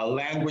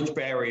 language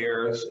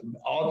barriers,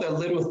 all the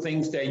little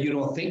things that you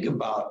don't think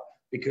about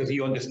because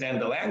you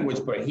understand the language,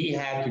 but he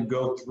had to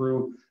go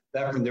through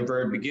that from the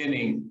very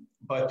beginning.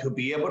 But to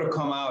be able to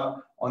come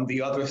out on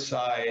the other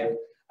side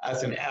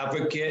as an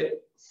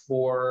advocate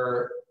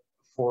for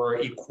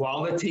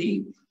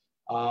equality,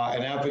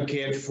 an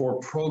advocate for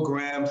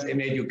programs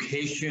and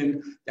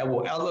education that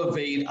will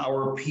elevate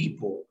our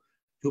people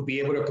to be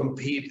able to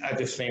compete at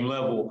the same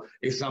level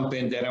is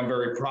something that I'm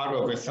very proud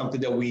of and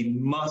something that we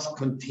must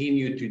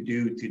continue to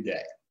do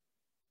today.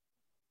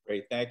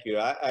 Great, thank you.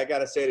 I got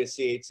to say to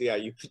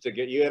CHCI,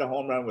 you hit a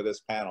home run with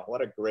this panel.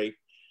 What a great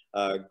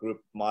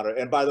group moderator.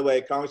 And by the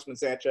way, Congresswoman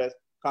Sanchez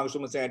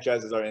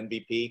is our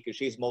MVP because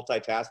she's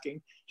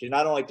multitasking. She's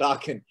not only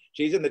talking,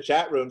 she's in the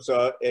chat room.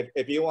 So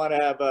if you want to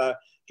have a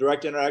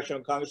direct interaction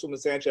with Congresswoman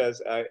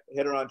Sanchez,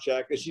 hit her on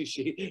check.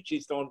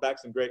 She's throwing back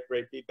some great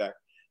feedback.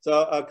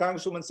 So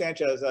Congresswoman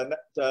Sanchez,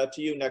 to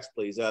you next,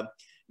 please.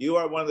 You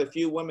are one of the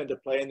few women to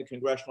play in the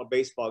congressional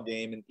baseball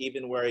game and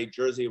even wear a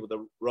jersey with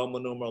a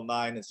Roman numeral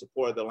 9 in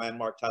support of the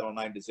landmark Title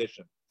IX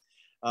decision.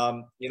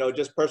 You know,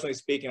 just personally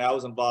speaking, I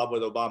was involved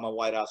with Obama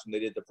White House when they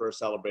did the first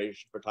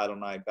celebration for Title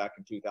IX back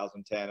in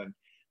 2010, and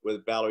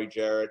with Valerie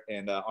Jarrett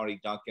and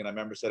Arnie Duncan. I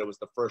remember said it was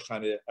the first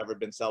time it had ever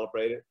been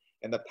celebrated,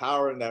 and the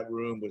power in that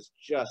room was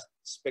just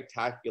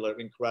spectacular,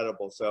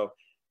 incredible. So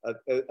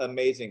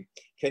amazing.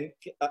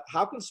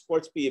 How can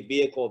sports be a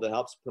vehicle that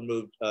helps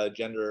promote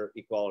gender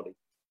equality?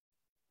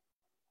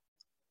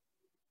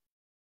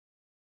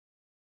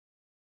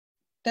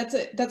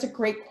 That's a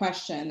great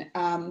question.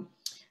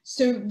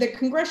 So the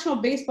congressional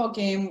baseball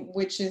game,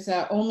 which is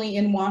only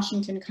in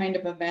Washington kind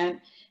of event,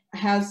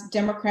 has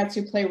Democrats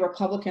who play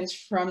Republicans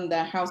from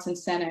the House and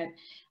Senate.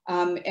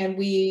 And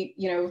we,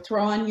 you know,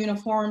 throw on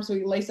uniforms,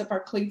 we lace up our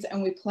cleats,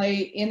 and we play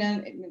in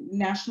a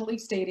National League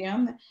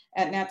stadium,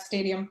 at Nat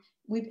Stadium.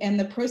 And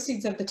the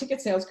proceeds of the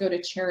ticket sales go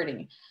to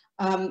charity.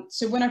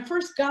 So when I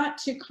first got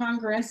to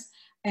Congress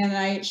and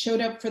I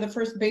showed up for the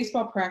first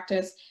baseball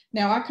practice,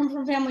 now I come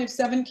from a family of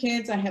 7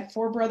 kids. I had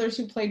 4 brothers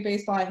who played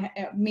baseball.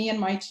 Me and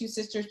my 2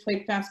 sisters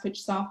played fast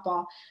pitch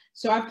softball.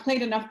 So I've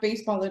played enough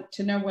baseball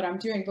to know what I'm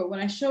doing. But when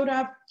I showed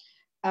up,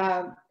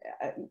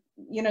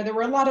 you know, there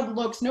were a lot of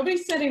looks. Nobody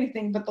said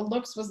anything, but the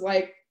looks was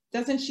like,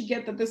 doesn't she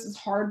get that this is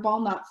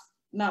hardball,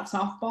 not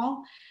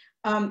softball?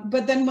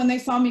 But then when they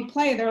saw me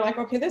play, they're like,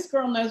 okay, this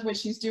girl knows what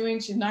she's doing.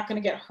 She's not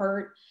going to get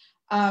hurt.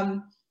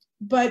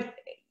 But,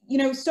 you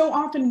know, so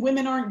often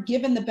women aren't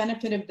given the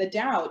benefit of the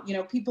doubt. You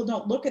know, people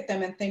don't look at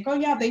them and think, oh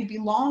yeah, they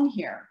belong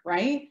here,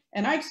 right?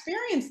 And I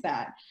experienced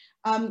that.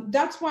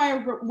 That's why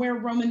I wear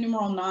Roman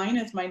numeral 9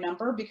 as my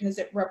number, because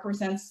it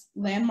represents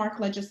landmark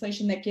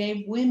legislation that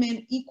gave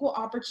women equal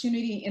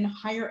opportunity in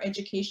higher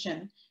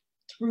education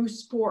through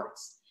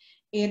sports.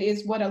 It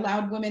is what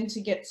allowed women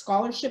to get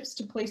scholarships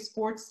to play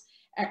sports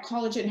at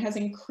college. It has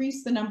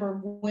increased the number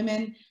of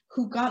women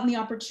who've gotten the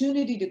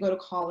opportunity to go to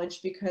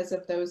college because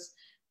of those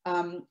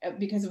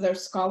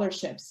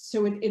scholarships.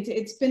 So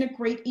it's been a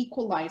great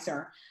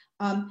equalizer.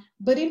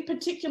 But in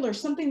particular,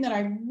 something that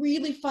I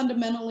really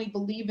fundamentally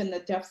believe in the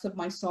depths of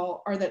my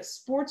soul are that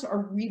sports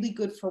are really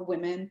good for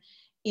women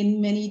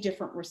in many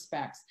different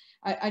respects.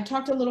 I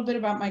talked a little bit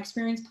about my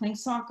experience playing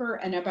soccer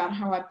and about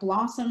how I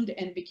blossomed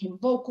and became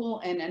vocal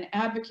and an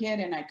advocate,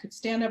 and I could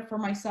stand up for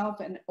myself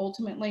and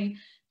ultimately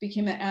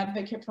became an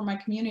advocate for my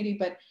community.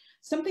 But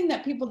something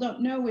that people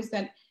don't know is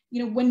that,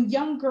 you know, when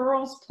young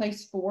girls play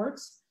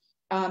sports,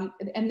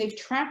 and they've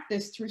tracked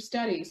this through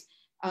studies,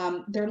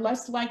 they're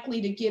less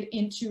likely to get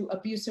into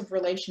abusive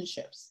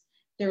relationships.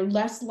 They're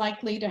less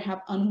likely to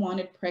have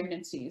unwanted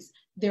pregnancies.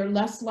 They're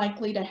less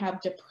likely to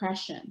have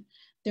depression.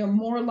 They're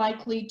more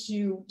likely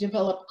to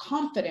develop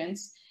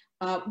confidence,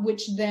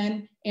 which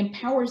then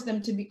empowers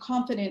them to be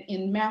confident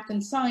in math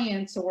and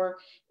science or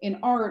in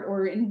art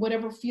or in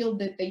whatever field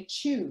that they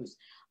choose.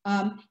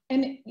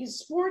 And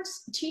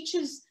sports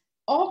teaches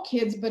all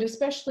kids, but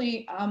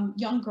especially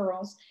young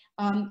girls,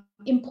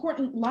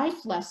 important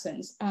life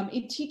lessons.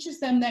 It teaches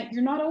them that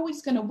you're not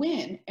always going to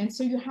win. And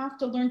so you have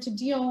to learn to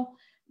deal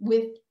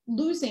with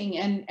losing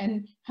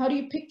and how do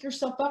you pick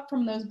yourself up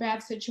from those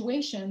bad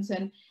situations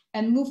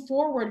and move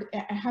forward,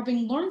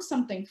 having learned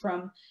something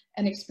from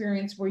an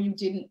experience where you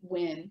didn't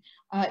win.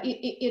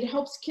 It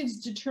helps kids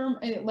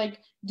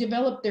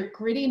develop their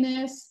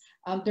grittiness,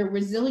 their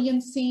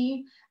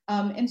resiliency.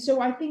 And so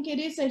I think it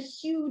is a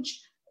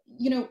huge,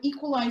 you know,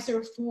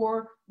 equalizer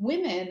for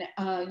women,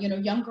 you know,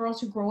 young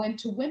girls who grow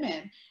into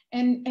women.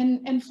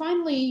 And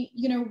finally,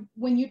 you know,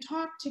 when you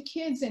talk to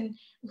kids and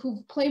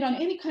who've played on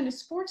any kind of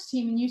sports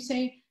team and you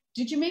say,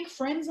 did you make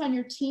friends on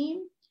your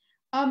team?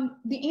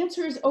 The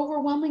answer is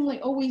overwhelmingly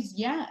always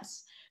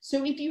yes.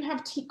 So if you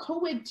have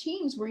co-ed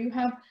teams where you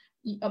have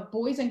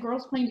boys and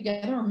girls playing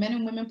together, or men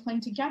and women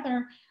playing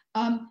together,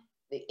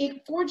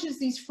 it forges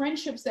these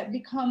friendships that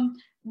become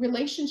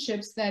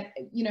relationships that,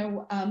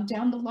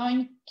 down the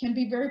line can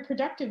be very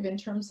productive in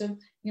terms of,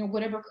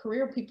 whatever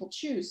career people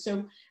choose.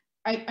 So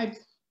I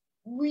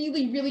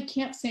really, really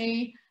can't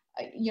say,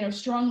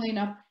 strongly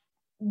enough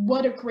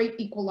what a great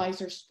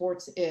equalizer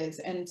sports is.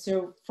 And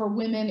so for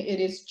women, it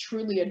is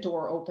truly a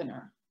door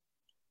opener.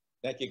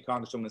 Thank you,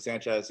 Congresswoman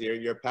Sanchez.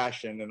 Your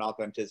passion and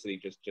authenticity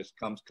just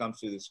comes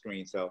through the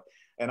screen. So,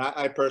 and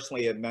I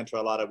personally have mentored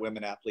a lot of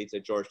women athletes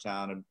at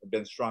Georgetown and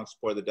been a strong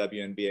supporter of the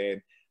WNBA.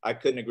 And I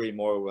couldn't agree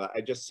more.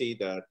 I just see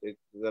the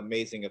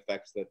amazing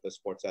effects that the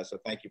sports has. So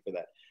thank you for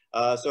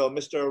that. So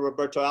Mr.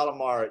 Roberto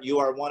Alomar, you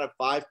are one of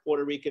 5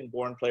 Puerto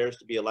Rican-born players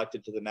to be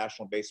elected to the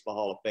National Baseball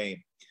Hall of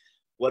Fame.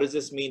 What does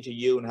this mean to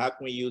you, and how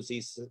can we use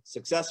these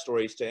success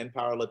stories to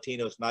empower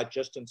Latinos, not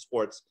just in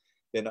sports,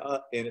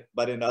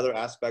 but in other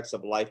aspects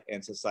of life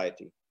and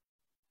society?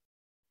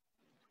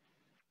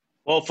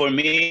 Well, for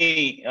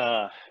me,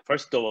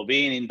 first of all,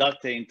 being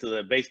inducted into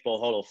the Baseball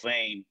Hall of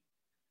Fame,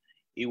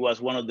 it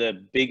was one of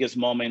the biggest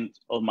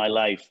moments of my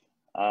life.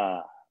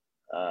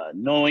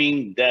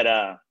 Knowing that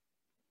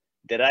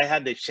I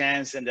had the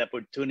chance and the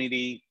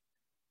opportunity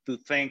to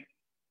thank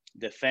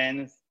the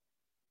fans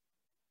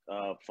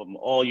from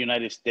all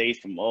United States,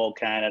 from all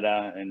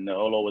Canada, and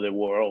all over the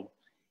world,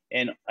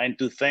 and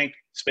to thank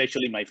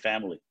especially my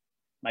family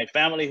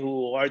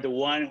who are the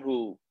one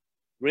who,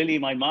 really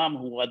my mom,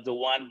 who was the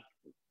one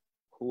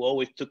who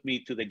always took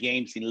me to the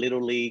games in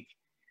Little League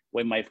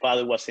when my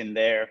father wasn't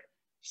there.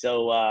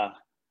 So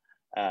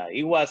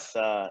it was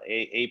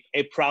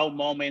a proud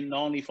moment,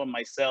 not only for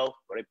myself,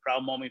 but a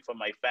proud moment for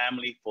my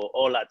family, for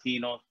all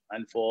Latinos,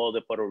 and for all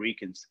the Puerto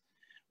Ricans.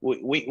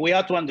 We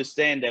have to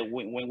understand that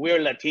when we're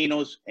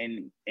Latinos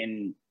and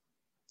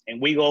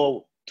we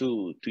go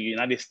to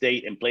United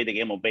States and play the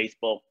game of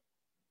baseball,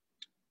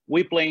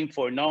 we're playing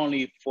for not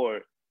only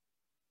for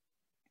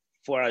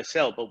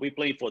ourselves, but we're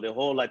playing for the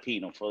whole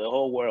Latino, for the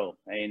whole world.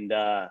 And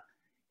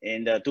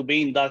to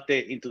be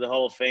inducted into the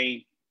Hall of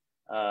Fame,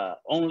 I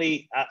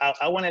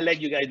want to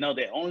let you guys know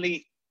that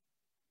only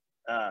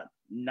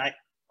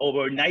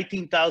over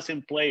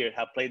 19,000 players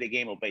have played the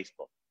game of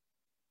baseball.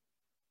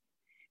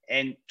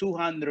 And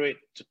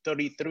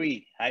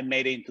 233 I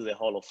made it into the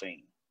Hall of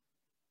Fame.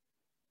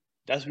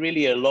 That's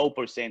really a low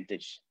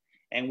percentage.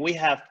 And we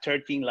have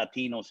 13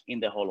 Latinos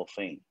in the Hall of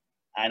Fame.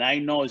 And I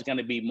know it's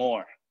gonna be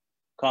more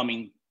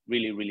coming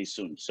really, really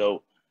soon.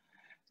 So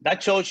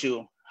that shows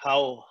you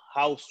how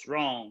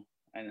strong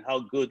and how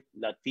good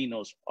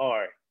Latinos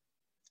are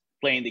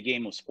playing the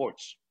game of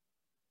sports.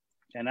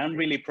 And I'm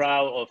really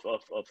proud of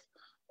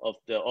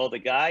all the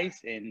guys.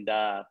 And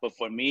but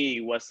for me,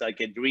 it was like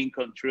a dream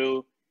come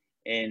true.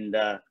 And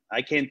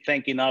I can't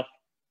thank enough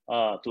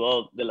to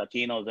all the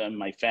Latinos and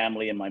my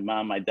family and my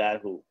mom, my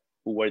dad, who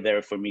were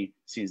there for me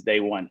since day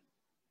one.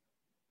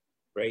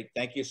 Great,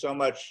 thank you so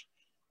much.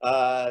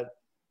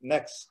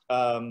 Next,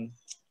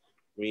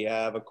 we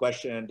have a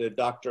question to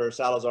Dr.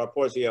 Salazar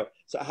Porcio.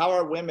 So how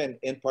are women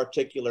in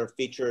particular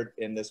featured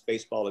in this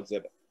baseball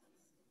exhibit?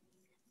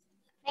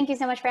 Thank you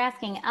so much for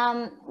asking.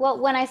 Well,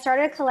 when I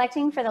started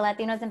collecting for the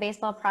Latinos in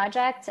Baseball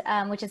project,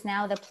 which is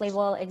now the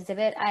Playboy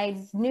exhibit,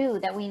 I knew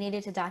that we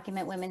needed to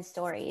document women's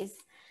stories.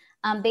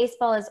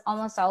 Baseball is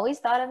almost always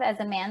thought of as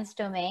a man's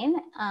domain,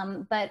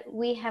 but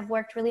we have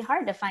worked really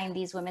hard to find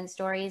these women's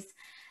stories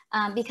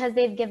because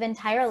they've given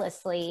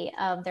tirelessly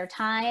of their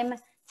time,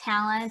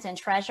 talent, and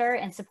treasure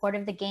in support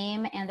of the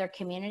game and their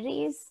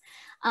communities.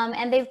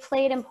 And they've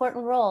played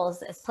important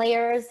roles as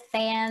players,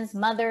 fans,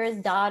 mothers,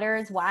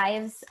 daughters,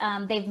 wives.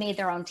 They've made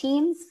their own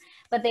teams,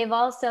 but they've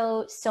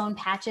also sewn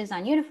patches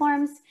on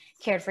uniforms,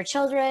 cared for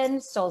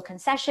children, sold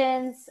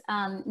concessions,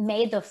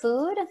 made the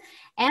food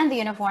and the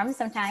uniforms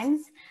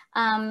sometimes.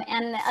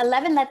 And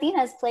 11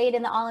 Latinas played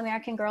in the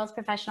All-American Girls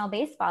Professional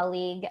Baseball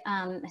League,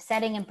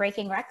 setting and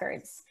breaking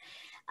records.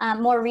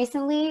 More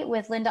recently,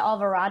 with Linda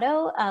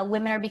Alvarado,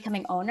 women are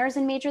becoming owners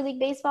in Major League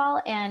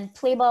Baseball, and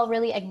Playball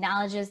really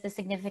acknowledges the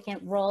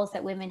significant roles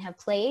that women have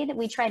played.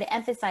 We try to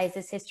emphasize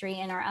this history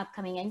in our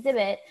upcoming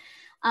exhibit.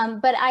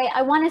 But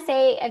I want to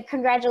say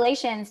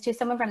congratulations to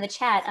someone from the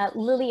chat,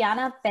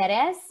 Liliana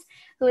Perez,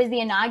 who is the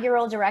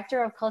inaugural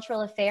Director of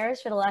Cultural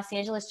Affairs for the Los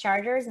Angeles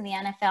Chargers in the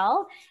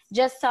NFL.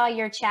 Just saw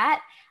your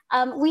chat.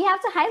 We have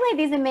to highlight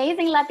these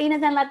amazing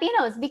Latinas and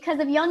Latinos because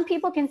if young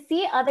people can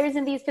see others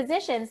in these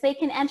positions, they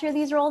can enter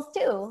these roles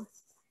too.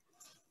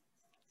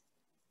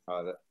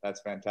 Oh,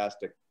 that's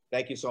fantastic.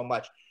 Thank you so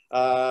much.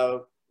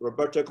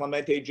 Roberto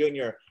Clemente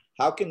Jr.,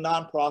 how can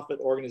nonprofit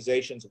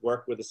organizations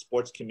work with the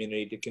sports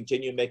community to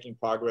continue making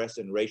progress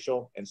in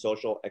racial and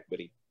social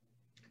equity?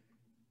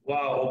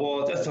 Wow,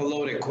 well, that's a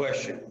loaded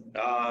question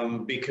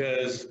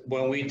because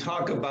when we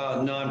talk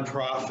about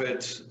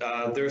nonprofits,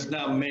 there's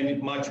not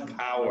much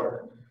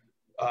power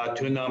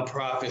to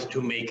nonprofits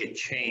to make a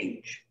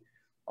change,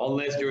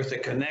 unless there's a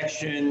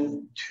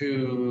connection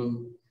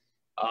to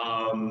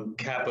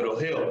Capitol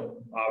Hill,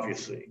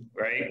 obviously,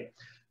 right?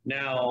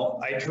 Now,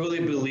 I truly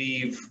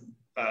believe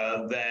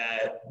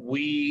that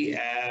we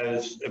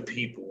as a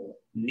people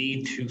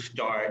need to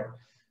start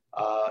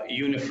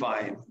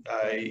uniting,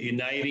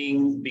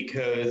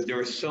 because there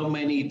are so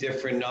many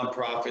different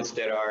nonprofits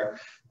that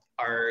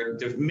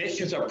the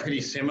missions are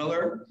pretty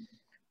similar,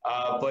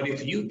 but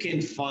if you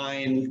can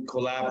find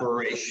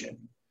collaboration,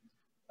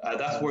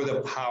 that's where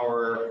the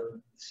power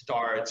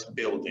starts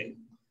building.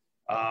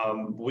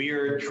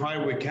 We're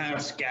kind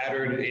of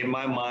scattered in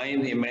my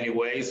mind in many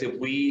ways. If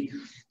we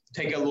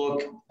take a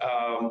look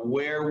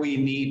where we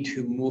need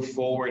to move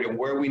forward and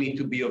where we need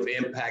to be of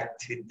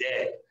impact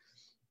today,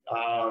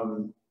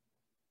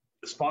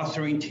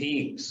 sponsoring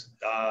teams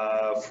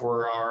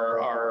for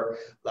our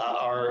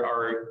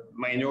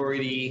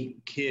minority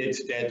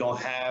kids that don't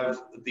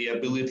have the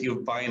ability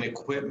of buying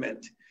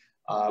equipment,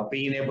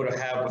 being able to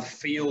have a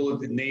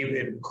field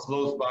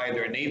close by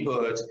their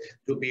neighborhoods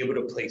to be able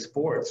to play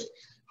sports.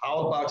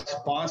 How about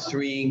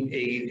sponsoring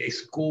a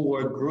school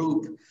or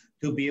group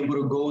to be able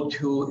to go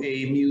to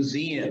a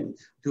museum,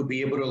 to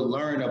be able to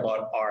learn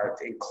about art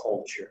and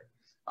culture?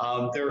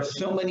 There are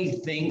so many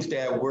things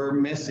that we're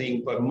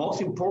missing, but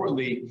most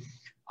importantly,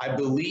 I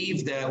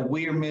believe that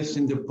we're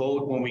missing the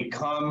boat when we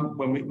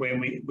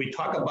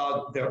talk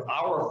about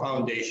our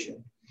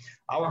foundation.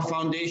 Our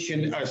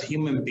foundation as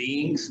human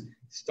beings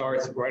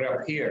starts right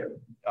up here.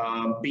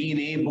 Being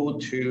able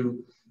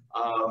to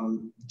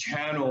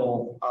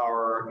channel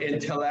our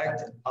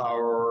intellect,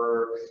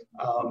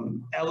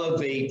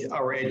 elevate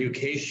our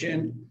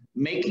education,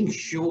 making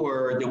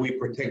sure that we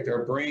protect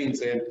our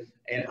brains.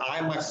 And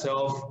I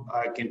myself,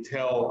 I can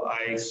tell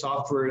I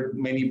suffered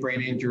many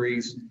brain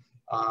injuries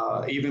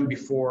even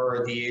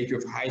before the age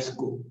of high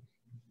school.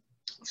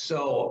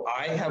 So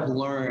I have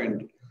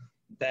learned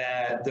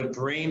that the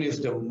brain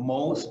is the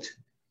most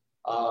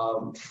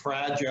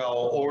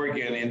fragile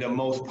organ and the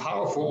most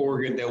powerful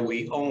organ that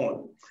we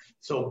own.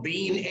 So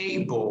being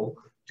able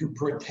to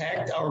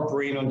protect our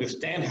brain,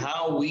 understand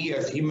how we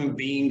as human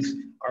beings,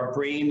 our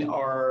brain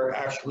are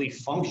actually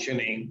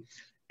functioning,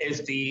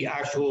 is the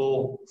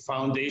actual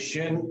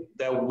foundation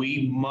that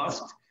we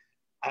must,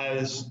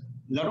 as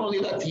not only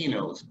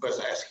Latinos, but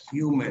as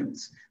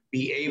humans,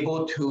 be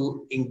able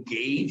to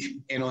engage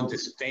and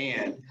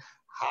understand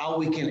how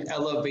we can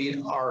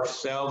elevate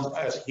ourselves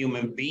as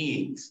human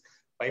beings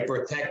by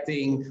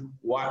protecting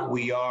what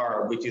we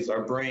are, which is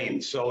our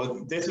brain.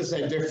 So this is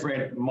a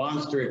different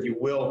monster, if you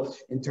will,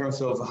 in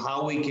terms of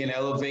how we can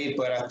elevate.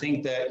 But I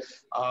think that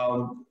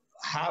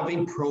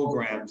having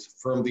programs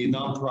from the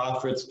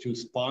nonprofits to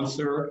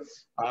sponsor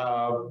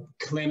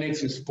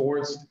clinics and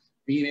sports,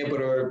 being able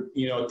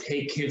to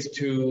take kids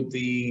to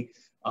the,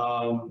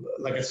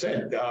 like I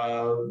said,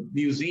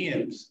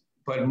 museums,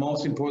 but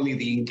most importantly,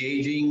 the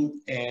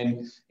engaging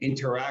and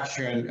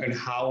interaction and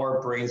how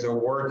our brains are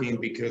working,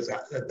 because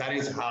that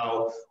is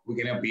how we're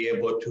going to be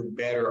able to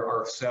better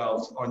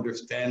ourselves,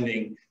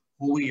 understanding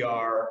who we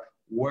are,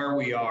 where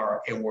we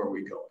are, and where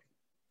we're going.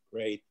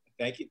 Great.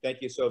 Thank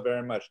you so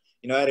very much.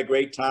 I had a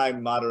great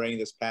time moderating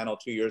this panel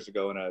 2 years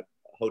ago in a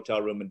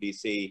hotel room in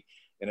DC,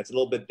 and it's a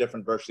little bit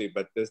different virtually,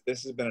 but this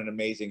has been an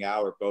amazing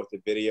hour, both the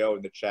video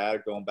and the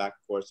chat going back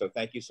and forth. So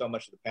thank you so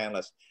much to the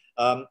panelists.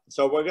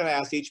 So we're going to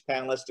ask each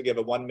panelist to give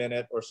a 1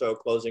 minute or so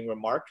closing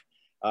remark,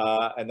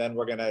 and then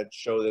we're going to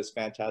show this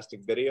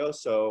fantastic video.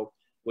 So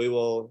we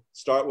will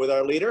start with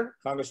our leader,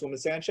 Congresswoman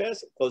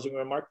Sanchez. Closing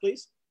remark,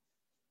 please.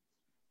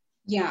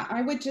 Yeah,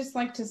 I would just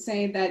like to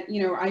say that,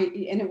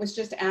 and it was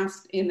just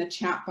asked in the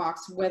chat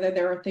box whether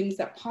there are things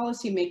that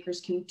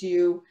policymakers can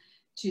do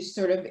to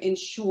sort of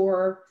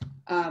ensure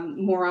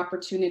more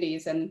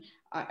opportunities. And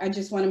I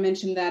just want to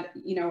mention that,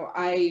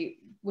 I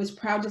was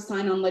proud to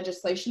sign on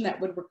legislation that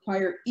would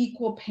require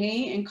equal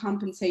pay and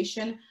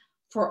compensation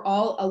for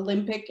all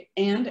Olympic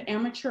and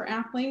amateur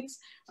athletes.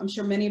 I'm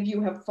sure many of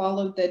you have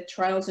followed the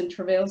trials and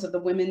travails of the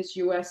women's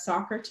US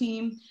soccer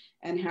team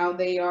and how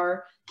they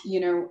are,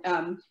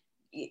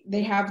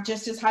 they have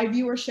just as high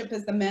viewership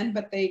as the men,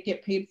 but they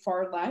get paid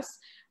far less.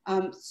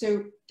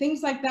 So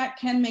things like that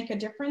can make a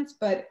difference,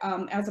 but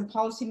as a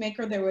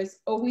policymaker, there was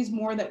always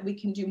more that we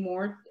can do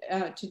more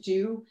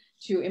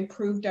to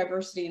improve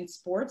diversity in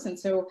sports. And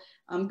so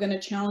I'm going to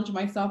challenge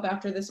myself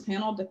after this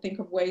panel to think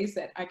of ways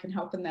that I can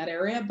help in that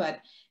area.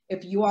 But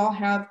if you all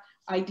have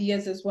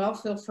ideas as well,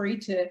 feel free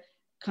to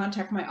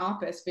contact my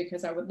office,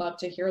 because I would love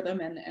to hear them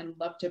and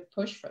love to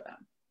push for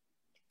them.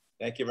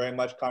 Thank you very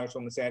much,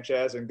 Congresswoman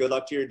Sanchez, and good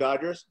luck to your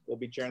Dodgers. We'll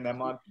be cheering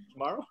them on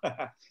tomorrow.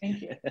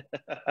 Thank you.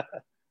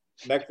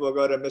 Next, we'll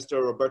go to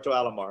Mr. Roberto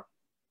Alomar.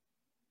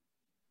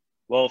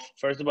 Well,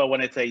 first of all, I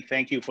want to say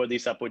thank you for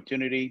this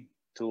opportunity.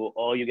 To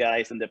all you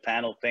guys in the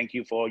panel, thank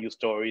you for all your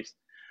stories.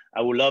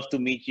 I would love to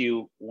meet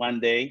you one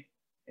day,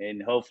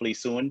 and hopefully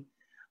soon.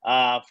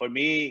 For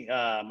me,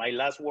 my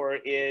last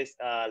word is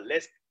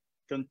let's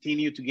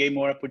continue to give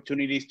more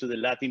opportunities to the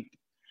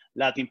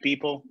Latin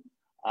people.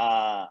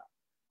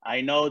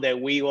 I know that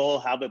we all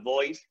have a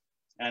voice,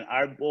 and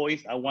our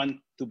voice, I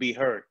want to be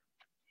heard.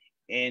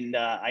 And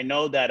I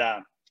know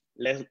that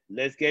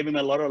let's give him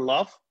a lot of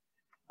love,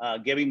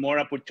 give him more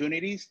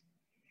opportunities,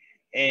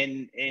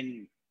 and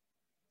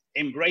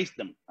embrace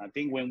them. I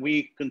think when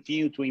we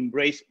continue to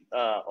embrace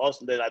us,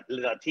 the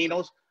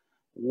Latinos,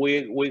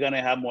 we're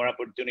gonna have more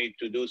opportunity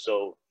to do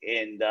so.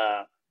 And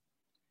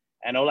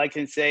all I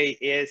can say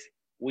is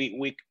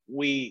we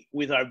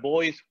with our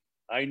voice,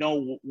 I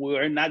know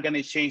we're not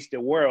gonna change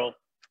the world,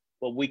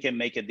 but we can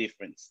make a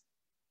difference.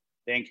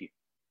 Thank you.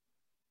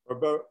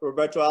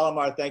 Roberto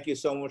Alomar, thank you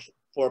so much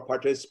for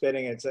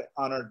participating. It's an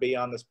honor to be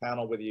on this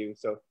panel with you.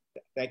 So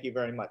thank you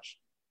very much.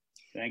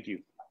 Thank you.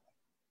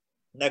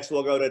 Next,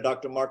 we'll go to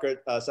Dr.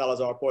 Margaret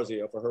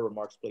Salazar-Porzio for her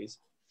remarks, please.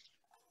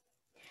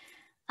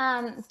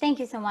 Thank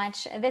you so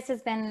much. This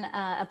has been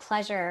a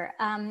pleasure.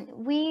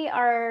 We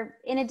are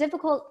in a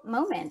difficult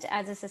moment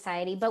as a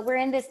society, but we're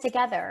in this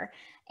together.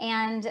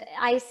 And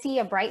I see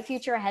a bright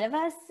future ahead of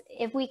us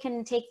if we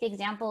can take the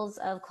examples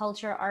of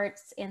culture,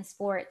 arts, and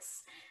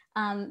sports,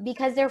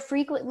 because they're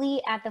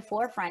frequently at the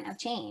forefront of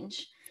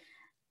change.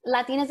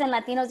 Latinas and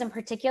Latinos in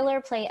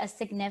particular play a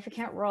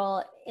significant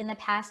role in the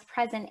past,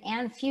 present,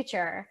 and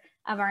future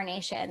of our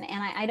nation.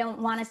 And I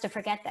don't want us to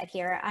forget that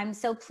here. I'm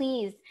so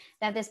pleased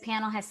that this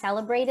panel has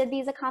celebrated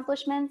these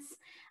accomplishments,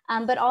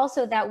 but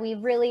also that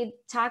we've really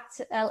talked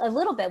a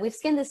little bit, we've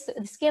skimmed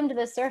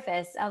the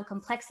surface of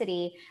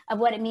complexity of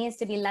what it means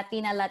to be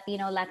Latina,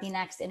 Latino,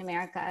 Latinx in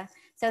America.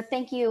 So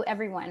thank you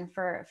everyone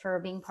for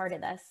being part of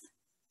this.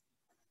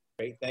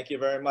 Great, thank you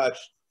very much.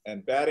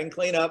 And batting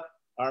cleanup,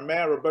 our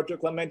man, Roberto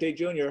Clemente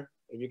Jr.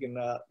 If you can,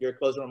 your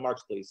closing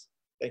remarks, please.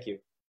 Thank you.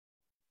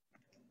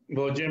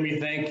 Well, Jimmy,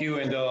 thank you,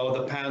 and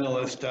the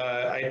panelists.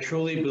 I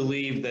truly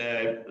believe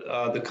that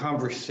the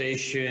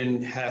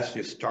conversation has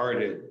just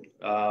started.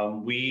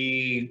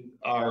 We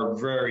are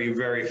very,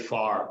 very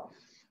far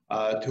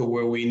to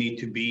where we need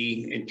to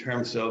be in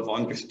terms of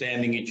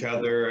understanding each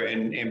other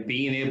and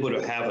being able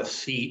to have a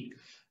seat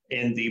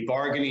in the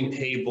bargaining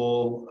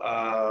table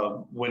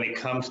when it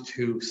comes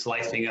to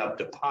slicing up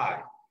the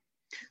pie.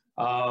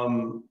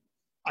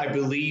 I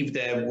believe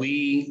that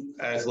we,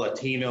 as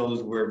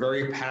Latinos, we're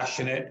very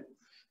passionate.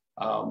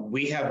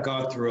 We have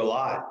gone through a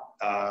lot.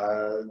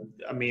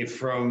 I mean,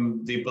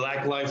 from the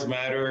Black Lives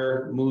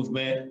Matter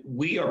movement,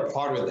 we are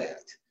part of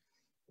that.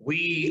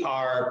 We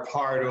are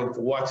part of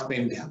what's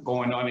been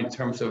going on in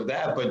terms of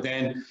that, but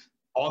then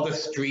all the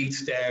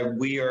streets that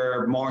we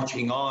are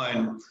marching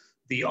on,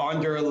 the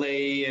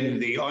underlay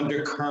and the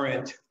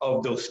undercurrent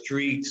of those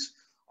streets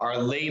are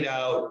laid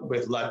out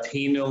with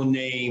Latino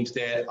names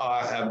that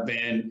have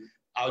been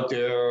out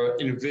there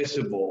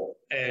invisible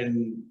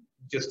and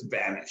just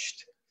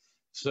vanished.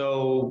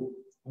 So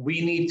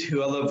we need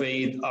to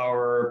elevate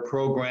our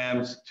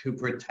programs to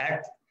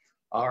protect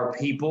our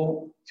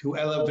people, to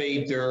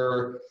elevate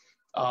their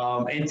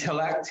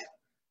intellect,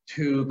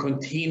 to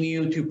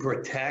continue to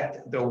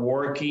protect the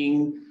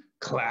working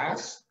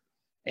class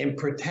and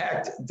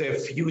protect the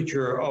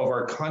future of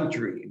our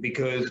country,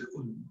 because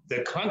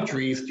the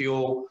country is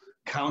still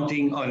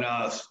counting on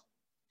us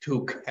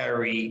to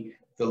carry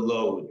the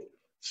load.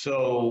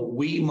 So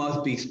we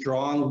must be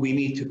strong. We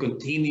need to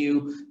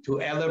continue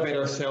to elevate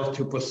ourselves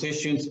to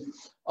positions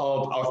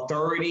of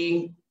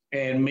authority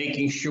and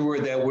making sure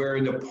that we're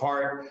in the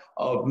part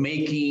of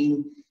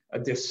making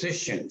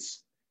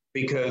decisions.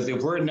 Because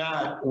if we're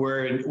not,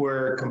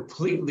 we're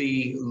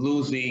completely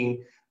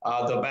losing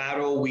the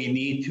battle. We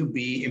need to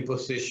be in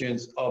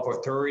positions of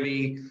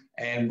authority,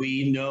 and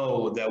we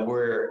know that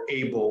we're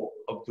able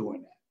of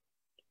doing that.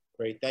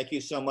 Great, thank you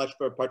so much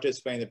for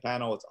participating in the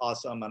panel. It's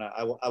awesome, and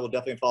I will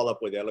definitely follow up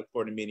with you. I look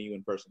forward to meeting you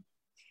in person.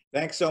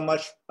 Thanks so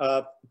much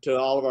to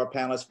all of our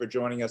panelists for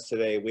joining us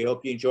today. We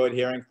hope you enjoyed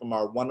hearing from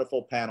our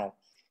wonderful panel.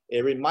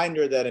 A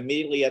reminder that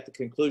immediately at the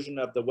conclusion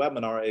of the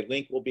webinar, a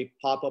link will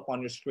pop up on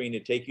your screen to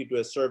take you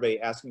to a survey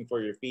asking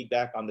for your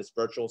feedback on this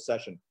virtual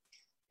session.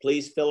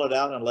 Please fill it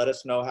out and let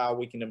us know how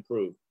we can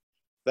improve.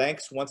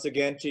 Thanks once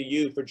again to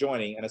you for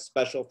joining, and a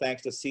special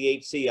thanks to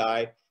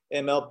CHCI,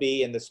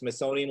 MLB, and the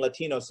Smithsonian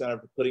Latino Center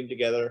for putting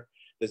together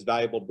this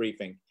valuable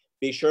briefing.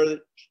 Be sure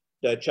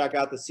to check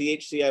out the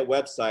CHCI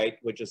website,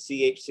 which is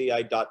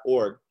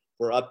chci.org,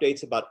 for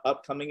updates about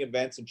upcoming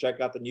events, and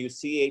check out the new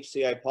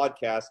CHCI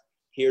podcast,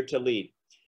 Here to Lead.